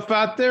yourself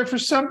out there for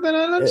something.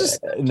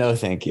 No,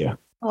 thank you.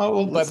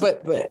 Oh, well,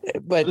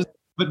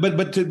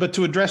 but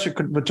to address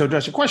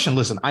your question,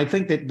 listen, I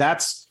think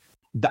that's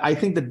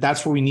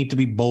where we need to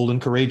be bold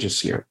and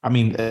courageous here. I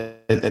mean,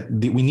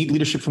 we need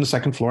leadership from the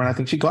second floor, and I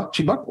think she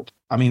buckled.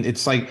 I mean,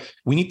 it's like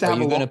we need to have.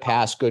 Are you going to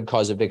pass good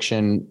cause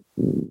eviction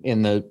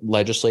in the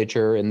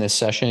legislature in this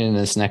session in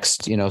this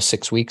next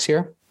 6 weeks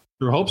here?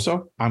 I hope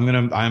so. I'm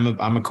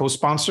a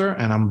co-sponsor,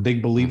 and I'm a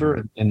big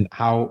believer in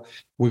how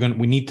we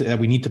need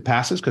to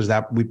pass this, because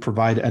that we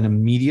provide an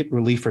immediate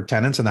relief for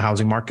tenants in the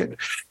housing market,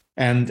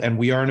 and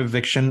we are in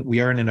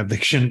an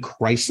eviction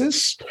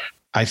crisis.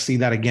 I see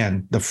that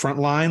again. The front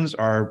lines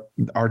are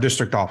our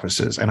district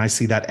offices, and I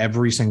see that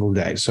every single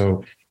day.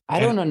 So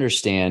I don't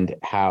understand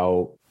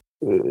how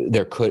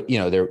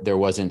there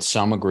wasn't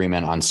some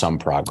agreement on some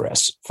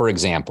progress. For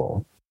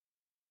example,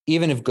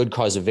 even if good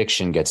cause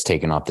eviction gets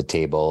taken off the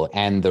table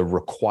and the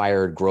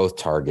required growth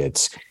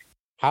targets,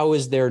 how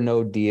is there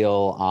no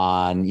deal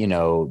on,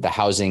 the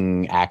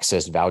housing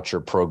access voucher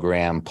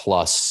program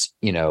plus,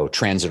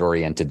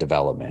 transit-oriented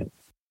development?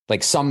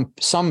 Like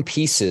some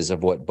pieces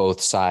of what both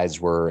sides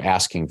were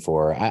asking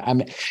for.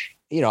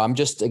 I'm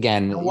just,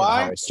 again,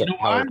 why?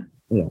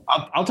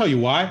 I'll tell you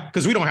why.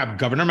 Because we don't have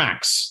Governor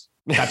Max.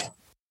 That's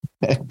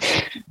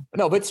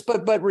No,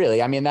 but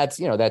really, I mean, that's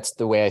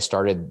the way I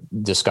started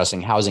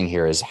discussing housing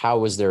here, is how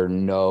was there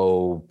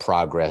no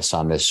progress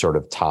on this sort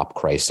of top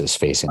crisis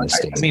facing the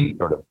state? I mean,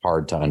 sort of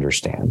hard to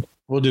understand.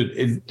 Well,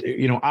 dude,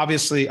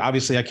 obviously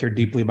I care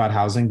deeply about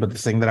housing, but the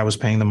thing that I was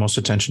paying the most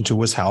attention to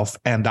was health.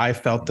 And I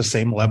felt the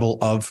same level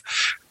of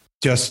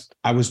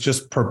I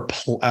was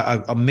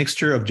a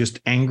mixture of just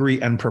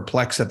angry and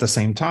perplexed at the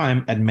same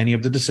time at many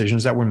of the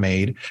decisions that were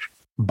made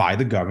by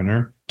the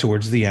governor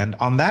towards the end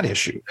on that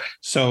issue.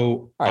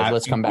 So all right,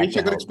 let's come back. I wish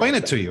I could explain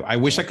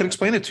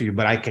it to you.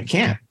 But I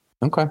can't.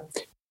 Okay.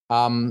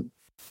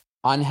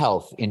 On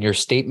health, in your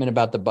statement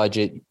about the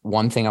budget,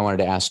 one thing I wanted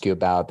to ask you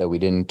about that we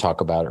didn't talk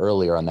about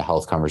earlier on the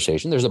health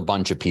conversation, there's a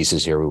bunch of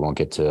pieces here. We won't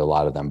get to a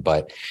lot of them,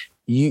 but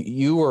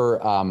you were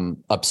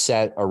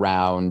upset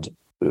around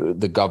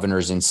the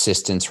governor's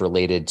insistence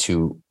related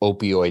to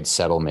opioid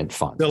settlement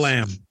funds.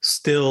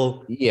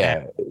 Still.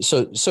 Yeah.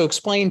 So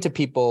explain to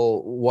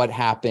people what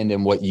happened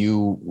and what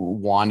you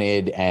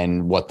wanted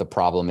and what the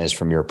problem is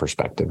from your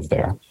perspective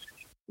there.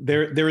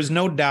 There is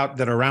no doubt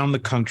that around the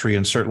country,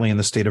 and certainly in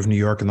the state of New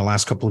York in the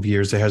last couple of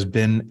years, there has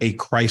been a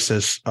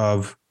crisis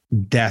of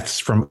deaths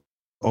from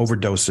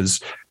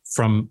overdoses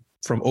from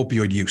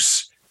opioid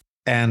use.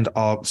 And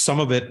some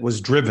of it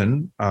was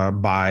driven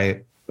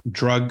by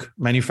drug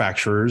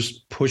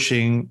manufacturers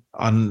pushing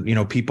on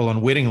people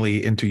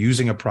unwittingly into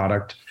using a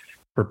product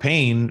for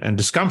pain and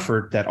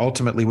discomfort that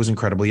ultimately was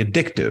incredibly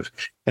addictive.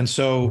 And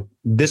so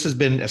this has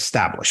been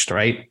established,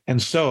 right?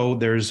 And so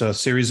there's a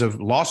series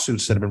of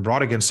lawsuits that have been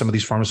brought against some of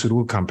these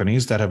pharmaceutical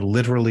companies that have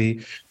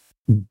literally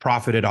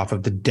profited off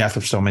of the death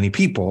of so many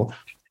people.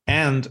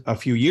 And a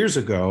few years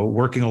ago,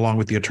 working along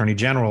with the Attorney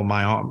General,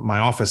 my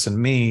office and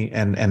me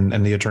and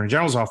the Attorney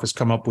General's office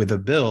come up with a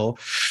bill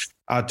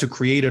to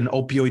create an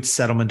opioid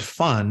settlement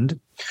fund.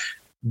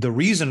 The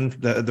reason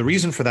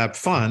for that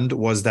fund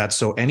was that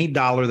so any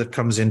dollar that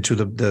comes into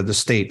the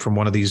state from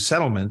one of these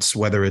settlements,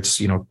 whether it's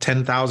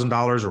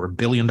 $10,000 or $1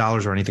 billion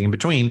or anything in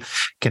between,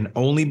 can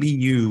only be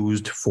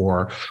used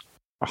for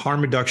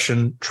harm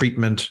reduction,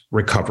 treatment,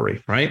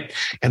 recovery, right?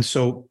 And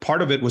so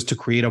part of it was to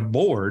create a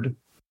board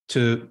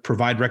to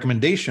provide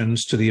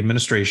recommendations to the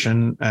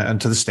administration and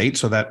to the state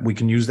so that we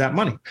can use that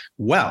money.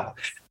 Well,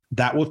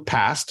 that was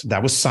passed,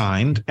 that was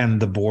signed,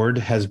 and the board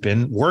has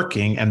been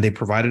working, and they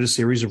provided a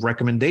series of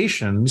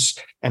recommendations.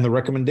 And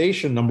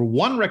the number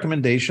one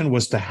recommendation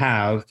was to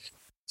have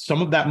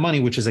some of that money,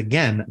 which is,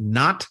 again,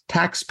 not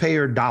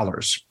taxpayer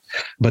dollars,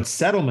 but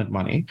settlement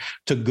money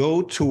to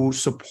go to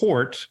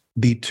support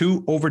the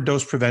 2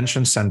 overdose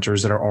prevention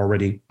centers that are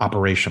already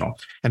operational.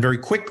 And very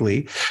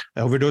quickly,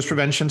 the Overdose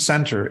Prevention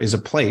Center is a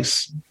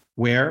place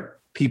where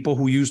people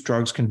who use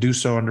drugs can do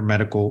so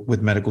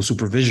with medical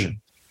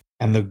supervision.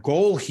 And the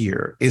goal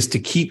here is to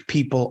keep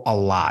people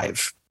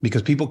alive,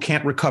 because people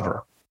can't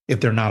recover if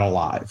they're not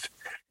alive.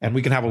 And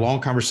we can have a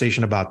long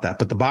conversation about that.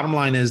 But the bottom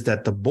line is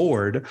that the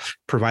board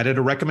provided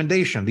a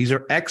recommendation. These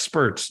are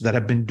experts that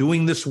have been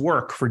doing this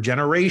work for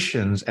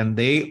generations, and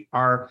they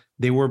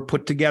were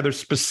put together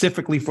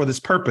specifically for this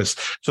purpose,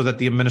 so that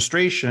the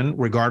administration,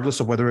 regardless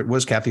of whether it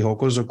was Kathy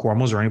Hochul's or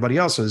Cuomo's or anybody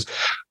else's,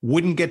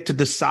 wouldn't get to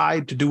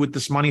decide to do with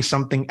this money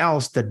something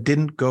else that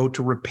didn't go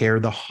to repair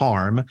the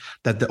harm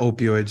that the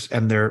opioids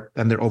and their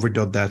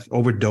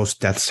overdose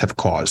deaths have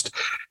caused.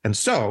 And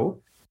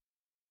so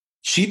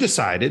she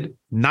decided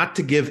not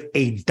to give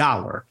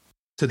 $1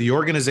 to the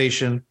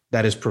organization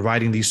that is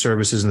providing these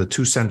services in the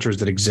 2 centers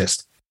that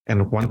exist.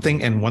 And one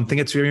thing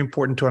it's very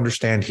important to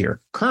understand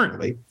here.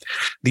 Currently,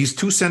 these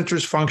 2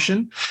 centers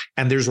function,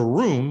 and there's a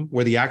room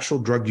where the actual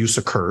drug use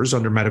occurs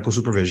under medical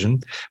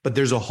supervision, but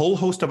there's a whole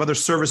host of other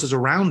services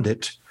around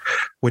it,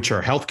 which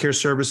are healthcare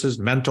services,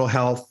 mental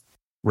health,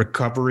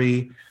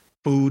 recovery,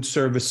 food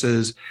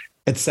services,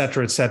 et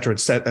cetera,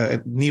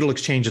 needle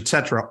exchange, et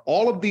cetera.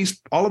 All of these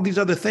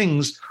other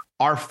things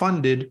are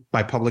funded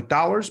by public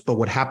dollars, but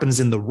what happens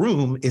in the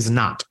room is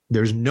not.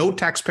 There's no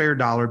taxpayer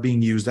dollar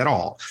being used at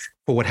all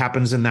for what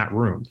happens in that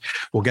room.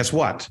 Well, guess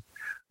what?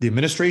 The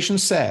administration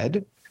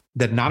said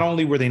that not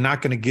only we're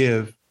not going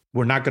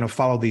to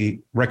follow the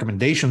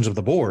recommendations of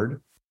the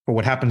board for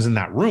what happens in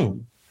that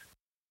room,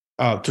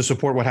 to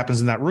support what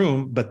happens in that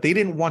room, but they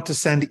didn't want to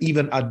send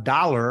even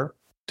 $1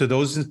 to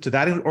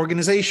that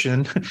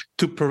organization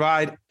to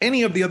provide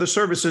any of the other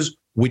services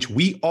which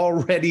we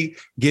already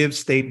give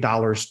state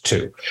dollars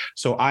to.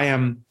 So I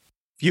am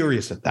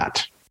furious at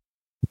that.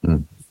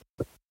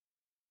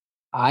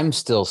 I'm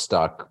still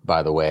stuck,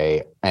 by the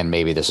way, and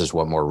maybe this is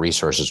what more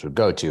resources would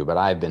go to, but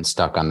I've been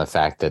stuck on the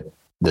fact that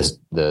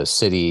the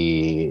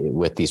city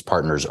with these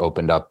partners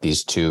opened up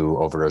these 2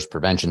 overdose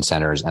prevention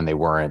centers, and they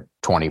weren't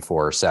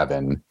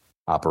 24/7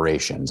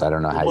 operations. I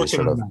don't know how you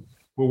sort of...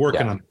 We're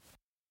working on it.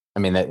 I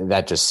mean,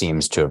 that just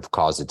seems to have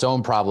caused its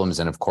own problems.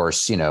 And of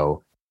course,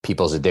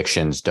 people's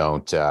addictions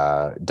don't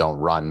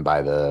run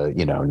by the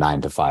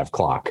 9 to 5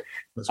 clock.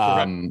 That's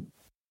correct.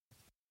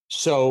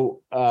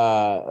 So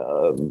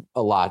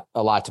a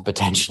lot to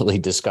potentially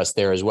discuss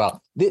there as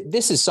well.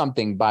 This is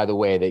something, by the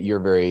way, that you're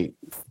very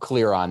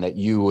clear on, that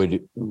you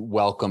would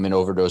welcome an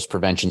overdose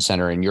prevention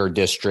center in your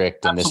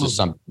district, and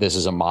this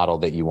is a model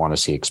that you want to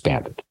see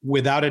expanded.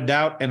 Without a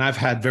doubt, and I've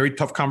had very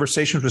tough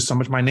conversations with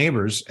some of my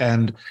neighbors,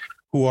 and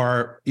who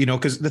are,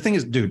 because the thing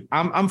is, dude,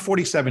 I'm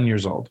 47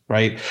 years old,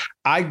 right?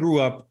 I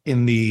grew up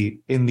in the,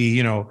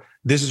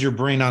 this is your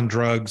brain on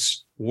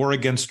drugs, war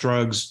against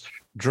drugs.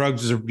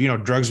 Drugs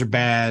are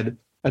bad.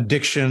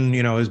 Addiction,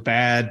 is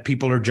bad.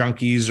 People are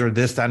junkies or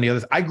this, that, and the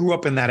other. I grew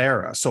up in that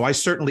era. So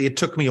it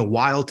took me a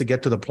while to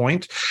get to the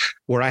point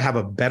where I have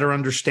a better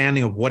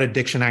understanding of what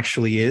addiction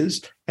actually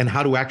is and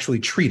how to actually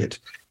treat it.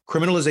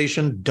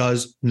 Criminalization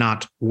does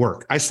not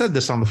work. I said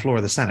this on the floor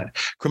of the Senate.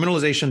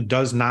 Criminalization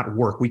does not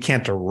work. We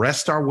can't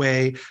arrest our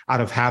way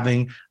out of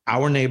having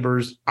our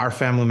neighbors, our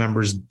family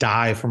members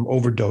die from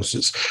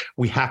overdoses.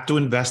 We have to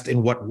invest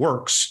in what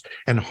works,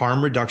 and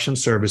harm reduction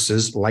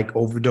services like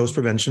overdose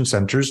prevention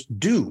centers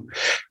do.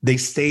 They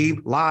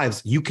save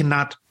lives. You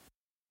cannot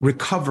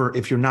recover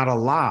if you're not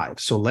alive.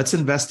 So let's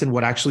invest in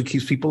what actually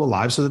keeps people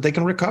alive so that they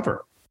can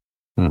recover.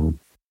 Mm-hmm.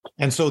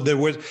 And so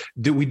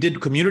we did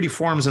community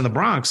forums in the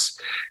Bronx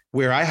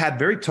where I had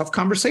very tough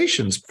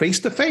conversations face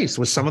to face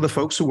with some of the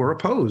folks who were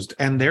opposed.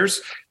 And there's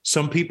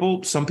some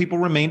people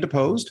remained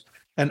opposed,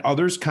 and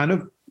others kind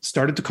of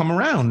started to come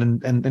around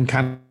and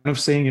kind of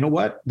saying, you know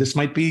what, this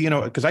might be,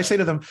 because I say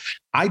to them,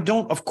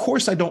 of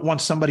course I don't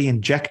want somebody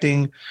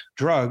injecting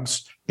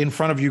drugs in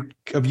front of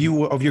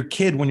your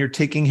kid when you're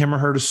taking him or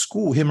her to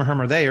school,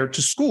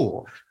 to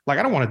school. Like,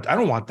 I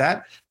don't want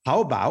that.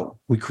 How about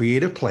we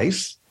create a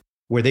place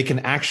where they can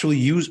actually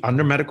use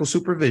under medical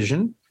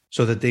supervision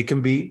so that they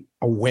can be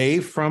away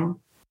from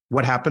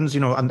what happens,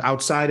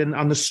 outside and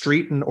on the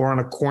street or on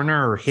a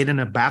corner or hid in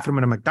a bathroom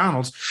at a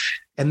McDonald's.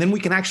 And then we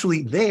can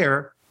actually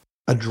there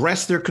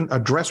address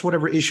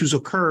whatever issues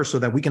occur so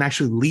that we can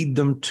actually lead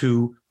them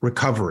to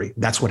recovery.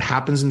 That's what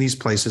happens in these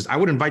places. I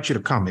would invite you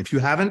to come. If you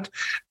haven't,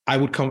 I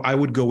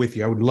would go with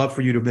you. I would love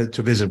for you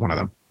to visit one of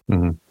them.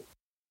 Mm-hmm.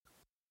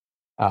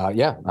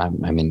 Yeah,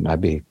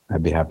 I'd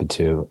be happy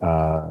to.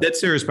 Dead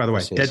serious, by the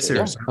way. Dead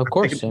serious. Yeah, of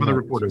course. Other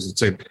reporters,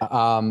 it's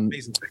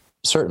amazing thing.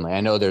 Certainly, I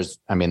know there's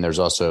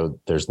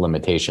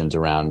limitations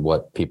around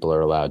what people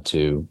are allowed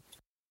to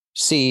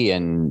see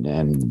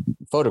and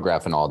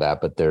photograph and all that,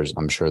 but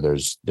I'm sure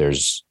there's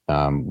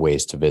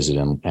ways to visit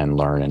and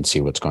learn and see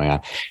what's going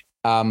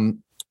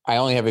on. I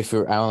only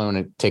want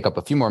to take up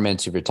a few more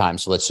minutes of your time,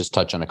 so let's just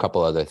touch on a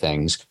couple other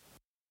things.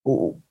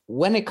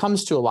 When it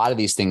comes to a lot of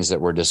these things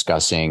that we're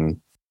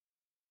discussing,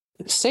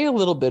 say a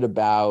little bit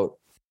about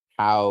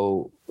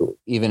how,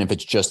 even if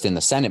it's just in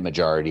the Senate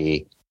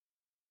majority,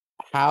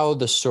 how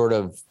the sort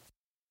of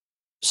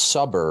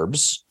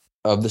suburbs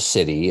of the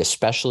city,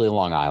 especially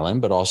Long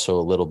Island, but also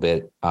a little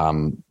bit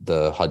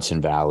the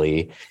Hudson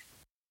Valley,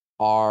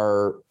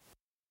 are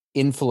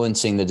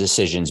influencing the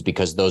decisions,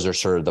 because those are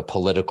sort of the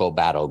political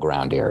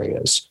battleground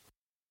areas.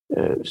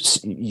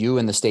 You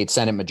in the state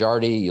Senate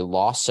majority, you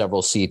lost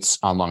several seats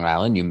on Long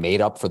Island. You made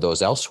up for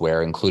those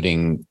elsewhere,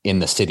 including in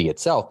the city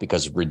itself,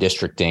 because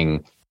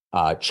redistricting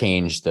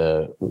changed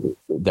the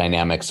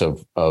dynamics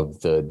of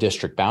the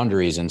district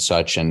boundaries and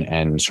such,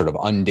 and sort of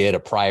undid a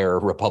prior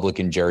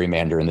Republican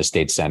gerrymander in the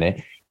state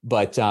Senate.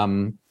 But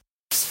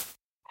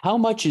how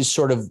much is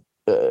sort of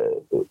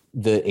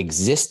the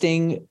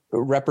existing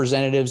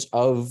representatives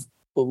of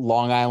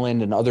Long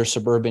Island and other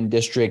suburban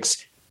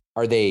districts,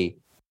 are they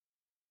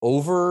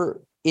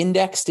over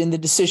indexed in the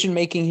decision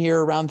making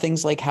here around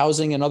things like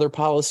housing and other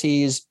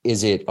policies?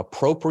 Is it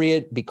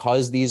appropriate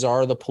because these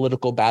are the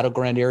political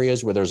battleground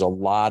areas where there's a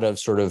lot of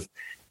sort of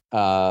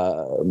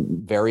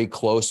very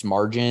close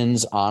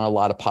margins on a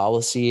lot of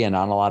policy and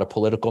on a lot of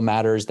political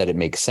matters that it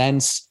makes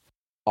sense?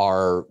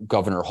 Are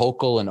Governor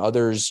Hochul and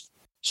others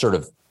sort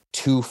of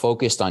too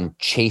focused on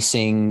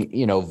chasing,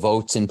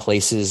 votes in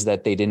places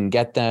that they didn't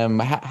get them?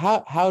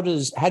 How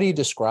do you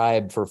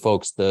describe for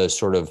folks the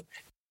sort of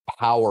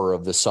power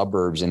of the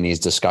suburbs in these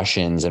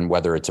discussions, and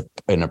whether it's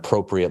an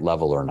appropriate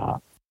level or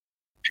not?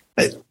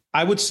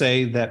 I would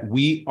say that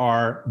we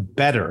are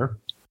better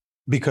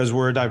because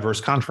we're a diverse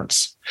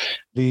conference.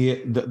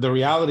 The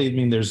reality, I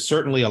mean, there's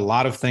certainly a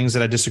lot of things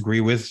that I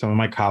disagree with some of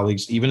my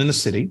colleagues, even in the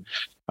city.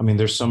 I mean,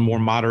 there's some more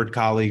moderate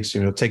colleagues,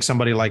 take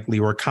somebody like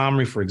Leroy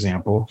Comrie, for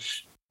example.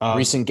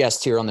 Recent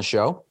guest here on the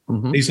show.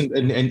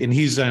 Mm-hmm. And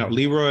he's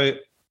Leroy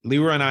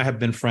and I have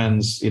been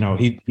friends.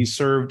 He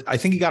served, I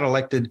think he got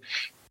elected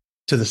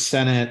to the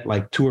Senate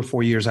like 2 or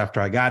 4 years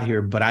after I got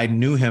here, but I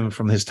knew him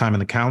from his time in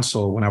the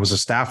council when I was a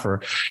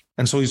staffer.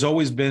 And so he's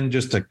always been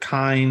just a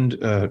kind,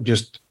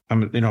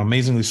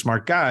 amazingly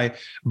smart guy,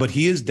 but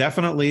he is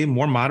definitely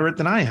more moderate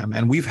than I am.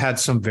 And we've had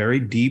some very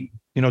deep,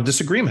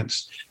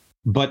 disagreements,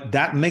 but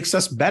that makes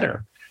us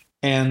better.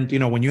 And,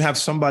 when you have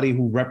somebody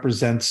who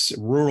represents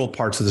rural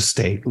parts of the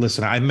state,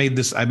 listen, I made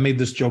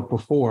this joke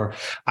before.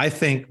 I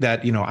think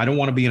that, I don't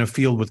want to be in a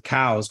field with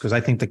cows because I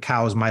think the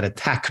cows might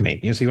attack me.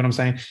 You see what I'm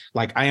saying?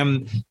 Like I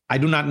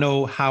do not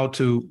know how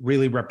to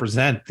really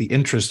represent the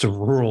interests of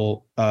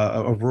rural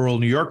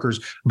New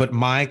Yorkers, but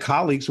my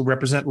colleagues who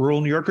represent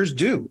rural New Yorkers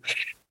do.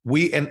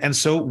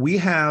 So we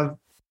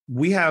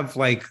have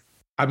like,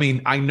 I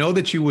mean, I know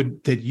that you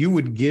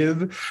would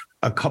give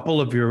a couple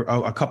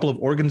of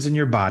organs in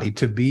your body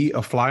to be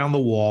a fly on the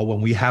wall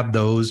when we have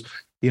those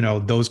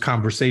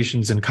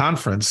conversations in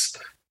conference.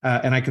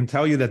 And I can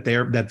tell you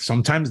that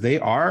sometimes they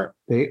are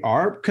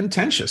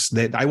contentious.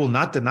 That I will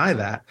not deny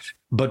that,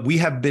 but we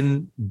have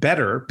been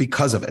better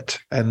because of it.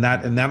 And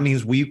that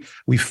means we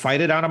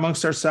fight it out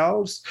amongst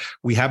ourselves.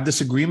 We have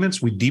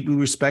disagreements. We deeply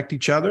respect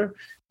each other.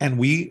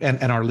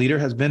 And our leader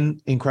has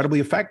been incredibly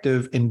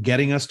effective in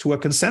getting us to a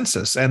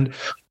consensus. And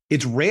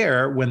it's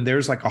rare when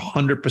there's like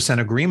 100%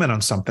 agreement on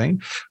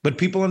something, but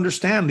people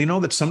understand,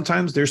 that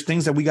sometimes there's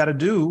things that we got to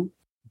do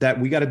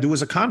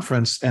as a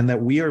conference, and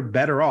that we are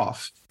better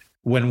off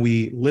when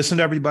we listen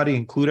to everybody,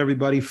 include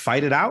everybody,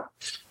 fight it out,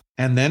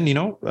 and then,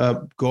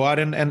 go out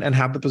and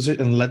have the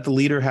position and let the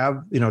leader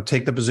have,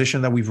 take the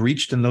position that we've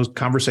reached in those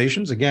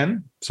conversations.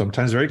 Again,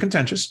 sometimes very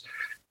contentious.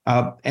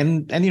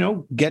 And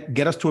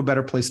get us to a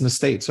better place in the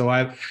state. So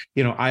I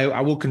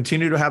will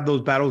continue to have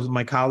those battles with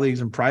my colleagues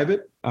in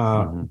private.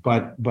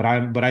 But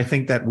I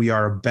think that we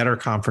are a better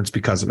conference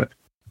because of it.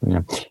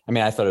 Yeah. I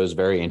mean, I thought it was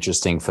very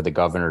interesting for the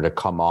governor to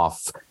come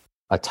off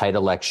a tight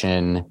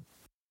election,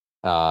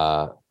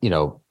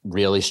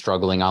 really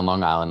struggling on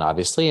Long Island,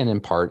 obviously, and in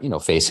part,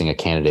 facing a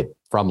candidate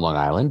from Long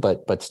Island,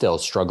 but still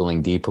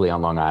struggling deeply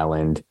on Long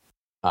Island.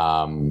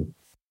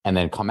 And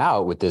then come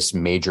out with this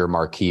major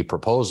marquee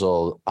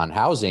proposal on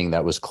housing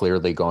that was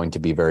clearly going to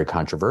be very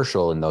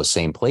controversial in those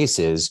same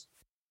places.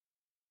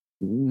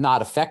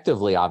 Not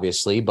effectively,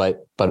 obviously,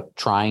 but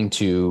trying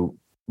to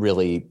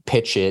really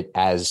pitch it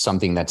as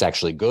something that's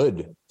actually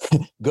good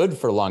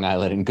for Long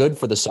Island and good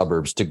for the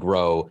suburbs to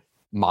grow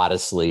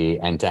modestly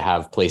and to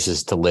have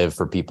places to live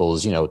for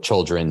people's,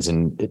 children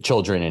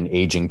and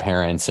aging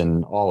parents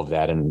and all of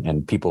that,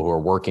 and people who are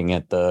working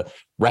at the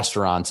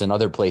restaurants and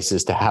other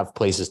places to have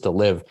places to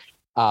live.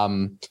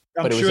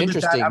 But it was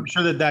interesting. I'm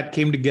sure that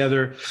came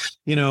together,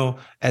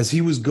 as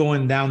he was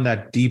going down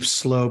that deep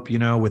slope,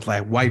 with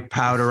like white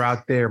powder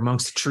out there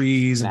amongst the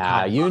trees. And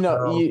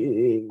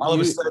all of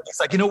a sudden it's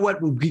like,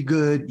 what would be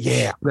good?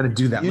 Yeah, I'm going to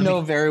do that.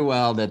 Very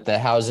well that the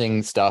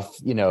housing stuff,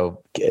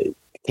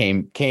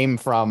 came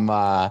from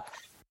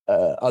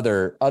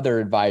other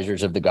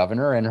advisors of the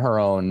governor and her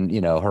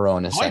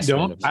own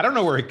assessment. I don't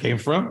know where it came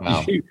from.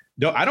 Wow.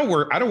 No, I don't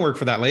work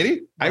for that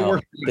lady. I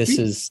work. This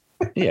is.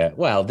 Yeah,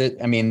 well,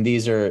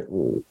 these are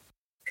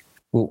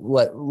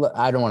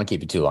I don't want to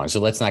keep it too long,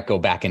 so let's not go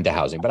back into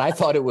housing. But I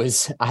thought it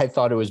was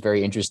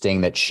very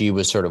interesting that she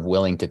was sort of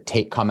willing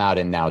to come out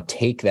and now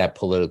take that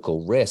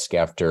political risk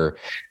after,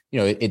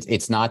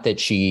 it's not that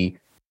she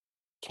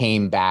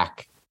came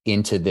back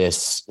into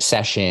this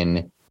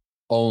session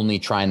only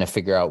trying to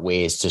figure out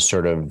ways to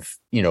sort of,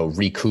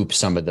 recoup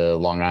some of the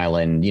Long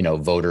Island,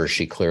 voters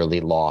she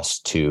clearly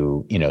lost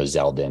to,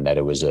 Zeldin, that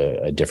it was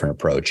a different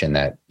approach and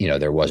that,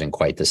 there wasn't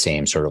quite the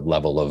same sort of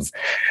level of,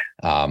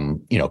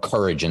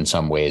 courage in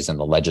some ways in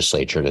the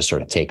legislature to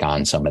sort of take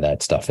on some of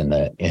that stuff in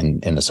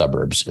the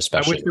suburbs,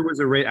 especially.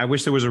 I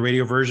wish there was a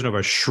radio version of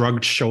a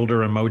shrugged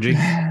shoulder emoji.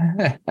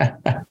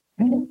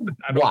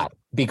 Why?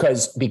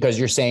 Because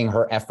you're saying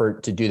her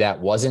effort to do that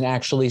wasn't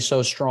actually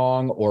so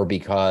strong, or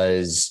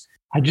because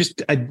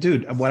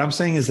dude, what I'm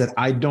saying is that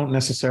I don't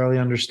necessarily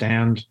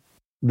understand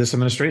this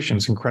administration.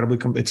 It's incredibly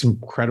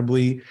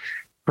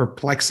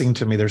perplexing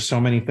to me. There's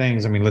so many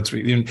things. I mean,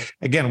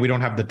 again, we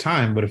don't have the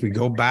time, but if we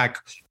go back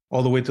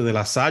all the way to the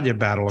La Salle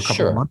battle a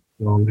couple of months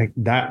ago, like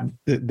that,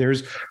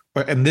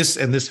 and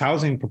this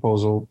housing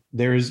proposal,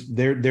 there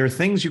are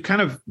things you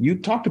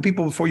talk to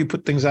people before you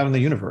put things out in the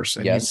universe.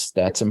 And yes,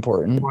 that's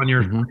important on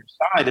your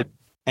side.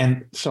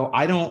 And so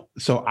I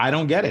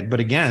don't get it.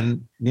 But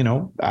again,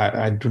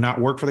 I do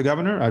not work for the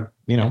governor.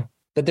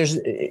 But there's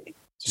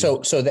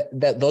so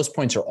that those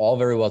points are all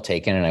very well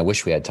taken. And I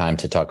wish we had time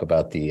to talk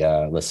about the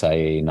La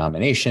Salle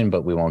nomination,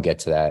 but we won't get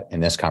to that in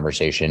this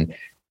conversation.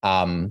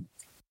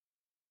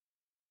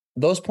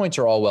 Those points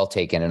are all well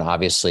taken. And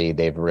obviously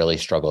they've really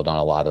struggled on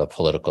a lot of the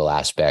political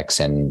aspects.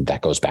 And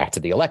that goes back to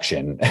the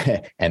election.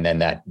 And then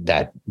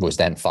that was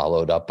then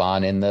followed up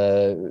on in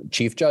the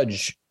chief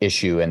judge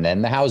issue, and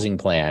then the housing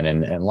plan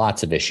and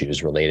lots of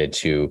issues related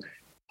to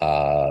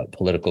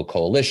political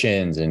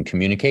coalitions and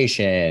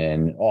communication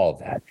and all of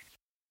that.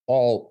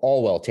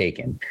 All well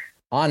taken.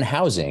 On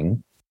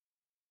housing,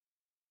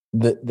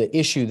 the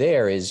issue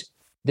there is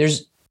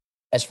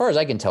as far as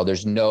I can tell,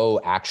 there's no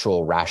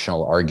actual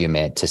rational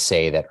argument to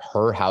say that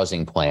her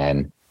housing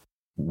plan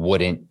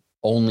wouldn't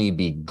only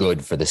be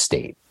good for the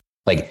state.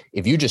 Like,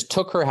 if you just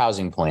took her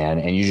housing plan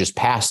and you just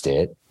passed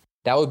it,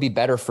 that would be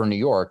better for New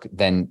York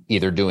than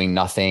either doing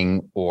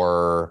nothing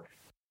or,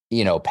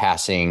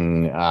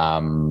 passing,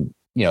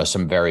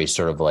 some very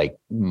sort of like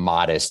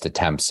modest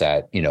attempts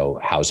at,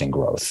 housing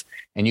growth.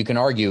 And you can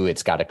argue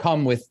it's got to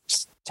come with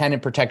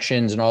tenant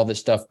protections and all this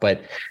stuff,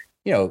 but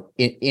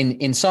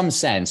in some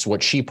sense,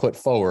 what she put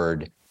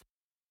forward,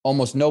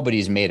 almost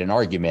nobody's made an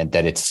argument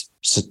that it's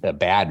a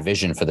bad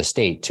vision for the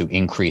state to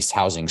increase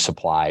housing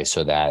supply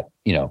so that,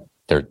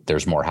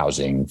 there's more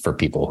housing for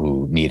people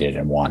who need it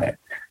and want it.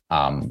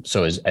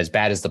 So as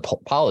bad as the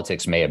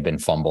politics may have been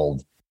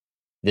fumbled,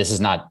 this is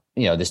not,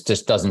 this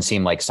just doesn't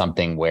seem like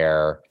something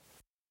where,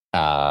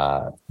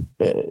 on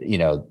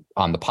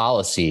the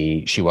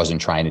policy, she wasn't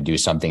trying to do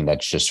something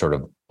that's just sort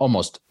of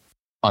almost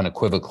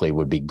unequivocally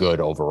would be good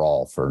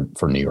overall for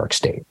New York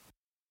State.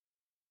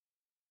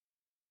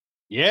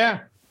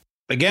 Yeah.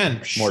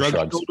 Again, more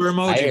shrugs.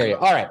 I hear you.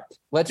 All right,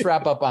 let's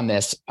wrap up on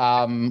this.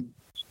 Tell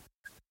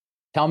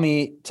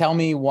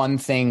me one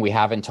thing we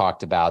haven't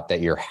talked about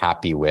that you're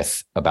happy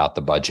with about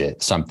the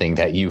budget, something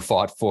that you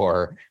fought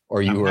for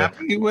or you were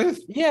happy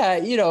with. Yeah.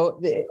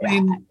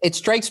 It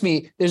strikes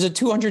me there's a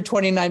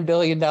 $229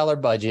 billion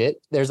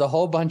budget. There's a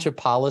whole bunch of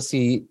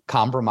policy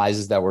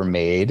compromises that were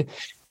made.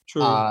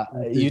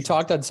 You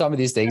talked on some of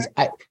these things.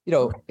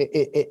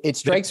 It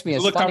strikes me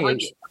as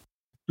funny.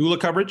 Doula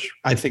coverage.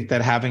 I think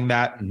that having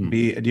that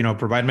be,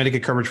 provide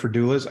Medicaid coverage for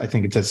doulas, I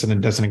think that's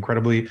an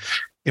incredibly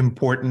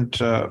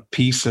important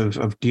piece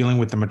of dealing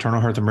with the maternal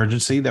health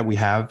emergency that we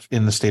have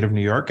in the state of New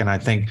York. And I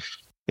think,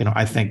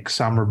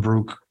 Samra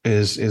Brook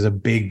is a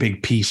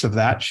big piece of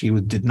that. She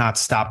did not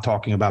stop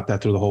talking about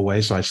that through the whole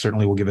way. So I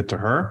certainly will give it to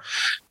her.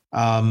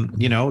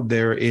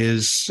 There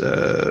is.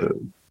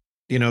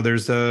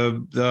 There's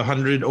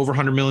the over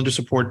 100 million to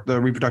support the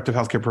reproductive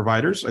healthcare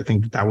providers. I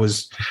think that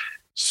was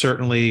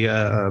certainly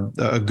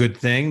a good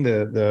thing.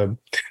 The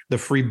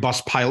free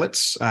bus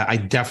pilots. I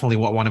definitely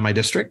want one in my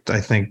district.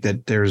 I think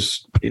that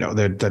there's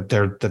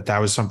that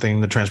was something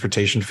in the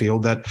transportation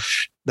field that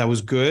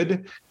was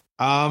good.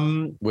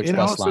 Which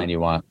bus line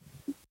you want?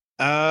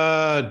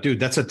 Dude,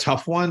 that's a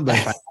tough one. But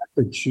if I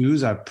have to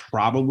choose, I'd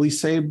probably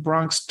say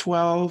Bronx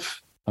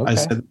 12. Okay. I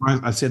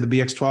said the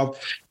BX 12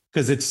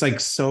 because it's like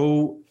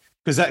so.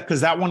 Because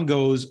that one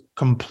goes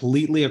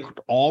completely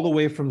all the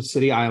way from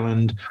City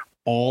Island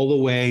all the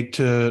way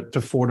to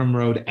Fordham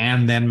Road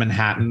and then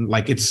Manhattan.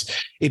 Like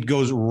it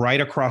goes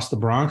right across the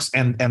Bronx,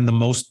 and the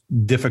most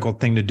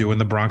difficult thing to do in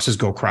the Bronx is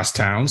go across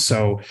town.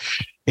 So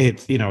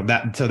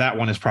that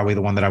one is probably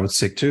the one that I would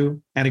stick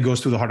to, and it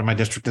goes through the heart of my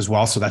district as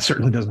well. So that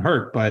certainly doesn't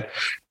hurt. But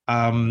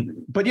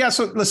yeah.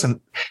 So listen,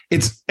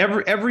 it's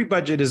every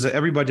budget is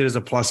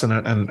a plus and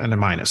a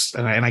minus,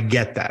 and I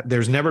get that.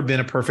 There's never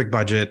been a perfect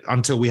budget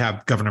until we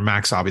have Governor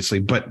Max, obviously,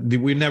 but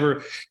we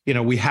never,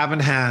 we haven't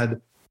had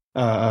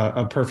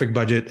a perfect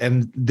budget,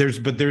 and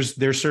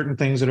there's certain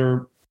things that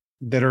are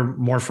that are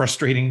more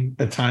frustrating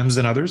at times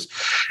than others.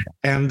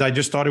 And I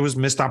just thought it was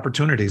missed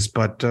opportunities.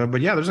 But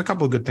yeah, there's a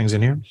couple of good things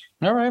in here.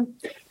 All right.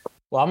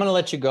 Well, I'm going to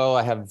let you go.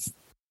 I have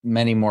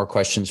many more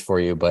questions for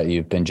you, but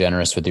you've been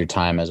generous with your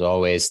time as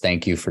always.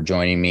 Thank you for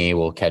joining me.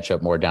 We'll catch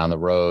up more down the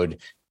road.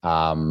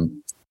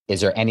 Is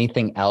there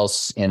anything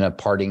else in a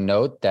parting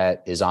note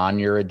that is on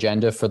your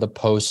agenda for the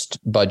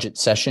post-budget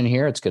session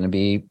here? It's going to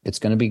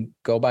be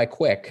go by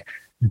quick.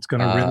 It's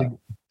going to really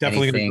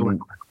definitely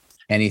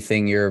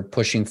anything you're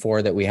pushing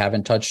for that we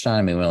haven't touched on?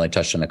 I mean, we only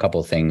touched on a couple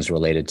of things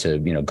related to,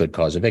 good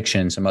cause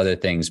eviction, some other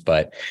things,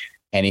 but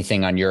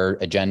anything on your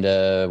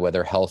agenda,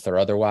 whether health or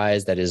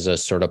otherwise, that is a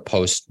sort of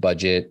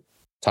post-budget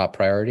top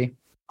priority?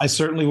 I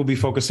certainly will be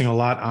focusing a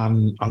lot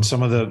on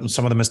some of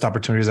the missed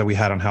opportunities that we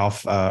had on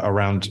health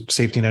around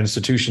safety net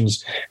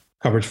institutions,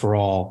 coverage for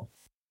all.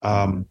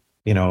 The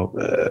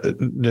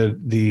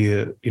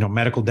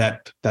medical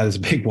debt, that is a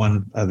big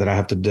one that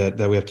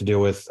we have to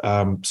deal with.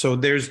 So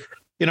there's,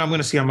 I'm going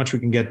to see how much we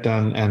can get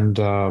done, and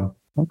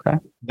okay.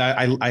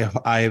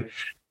 I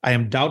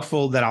am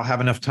doubtful that I'll have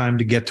enough time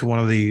to get to one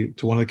of the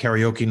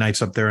karaoke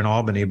nights up there in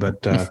Albany,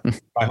 but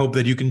I hope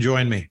that you can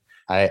join me.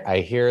 I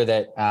hear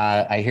that.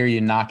 I hear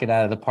you knock it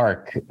out of the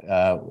park.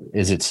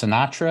 Is it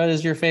Sinatra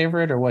is your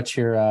favorite, or what's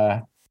your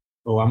your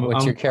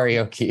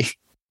karaoke?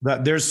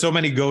 There's so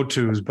many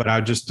go-tos, but I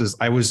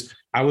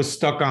was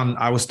stuck on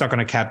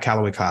a Cab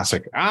Calloway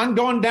classic. I'm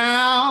going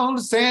down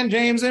to St.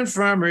 James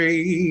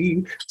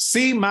Infirmary,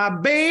 see my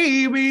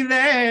baby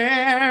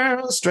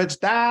there,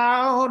 stretched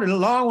out in a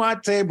long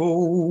white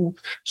table,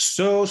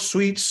 so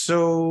sweet,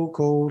 so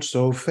cold,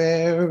 so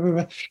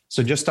fair.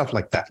 So just stuff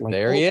like that.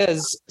 There he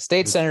is,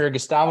 State Senator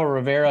Gustavo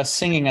Rivera,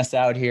 singing us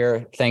out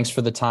here. Thanks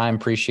for the time.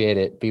 Appreciate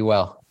it. Be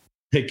well.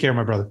 Take care,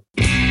 my brother.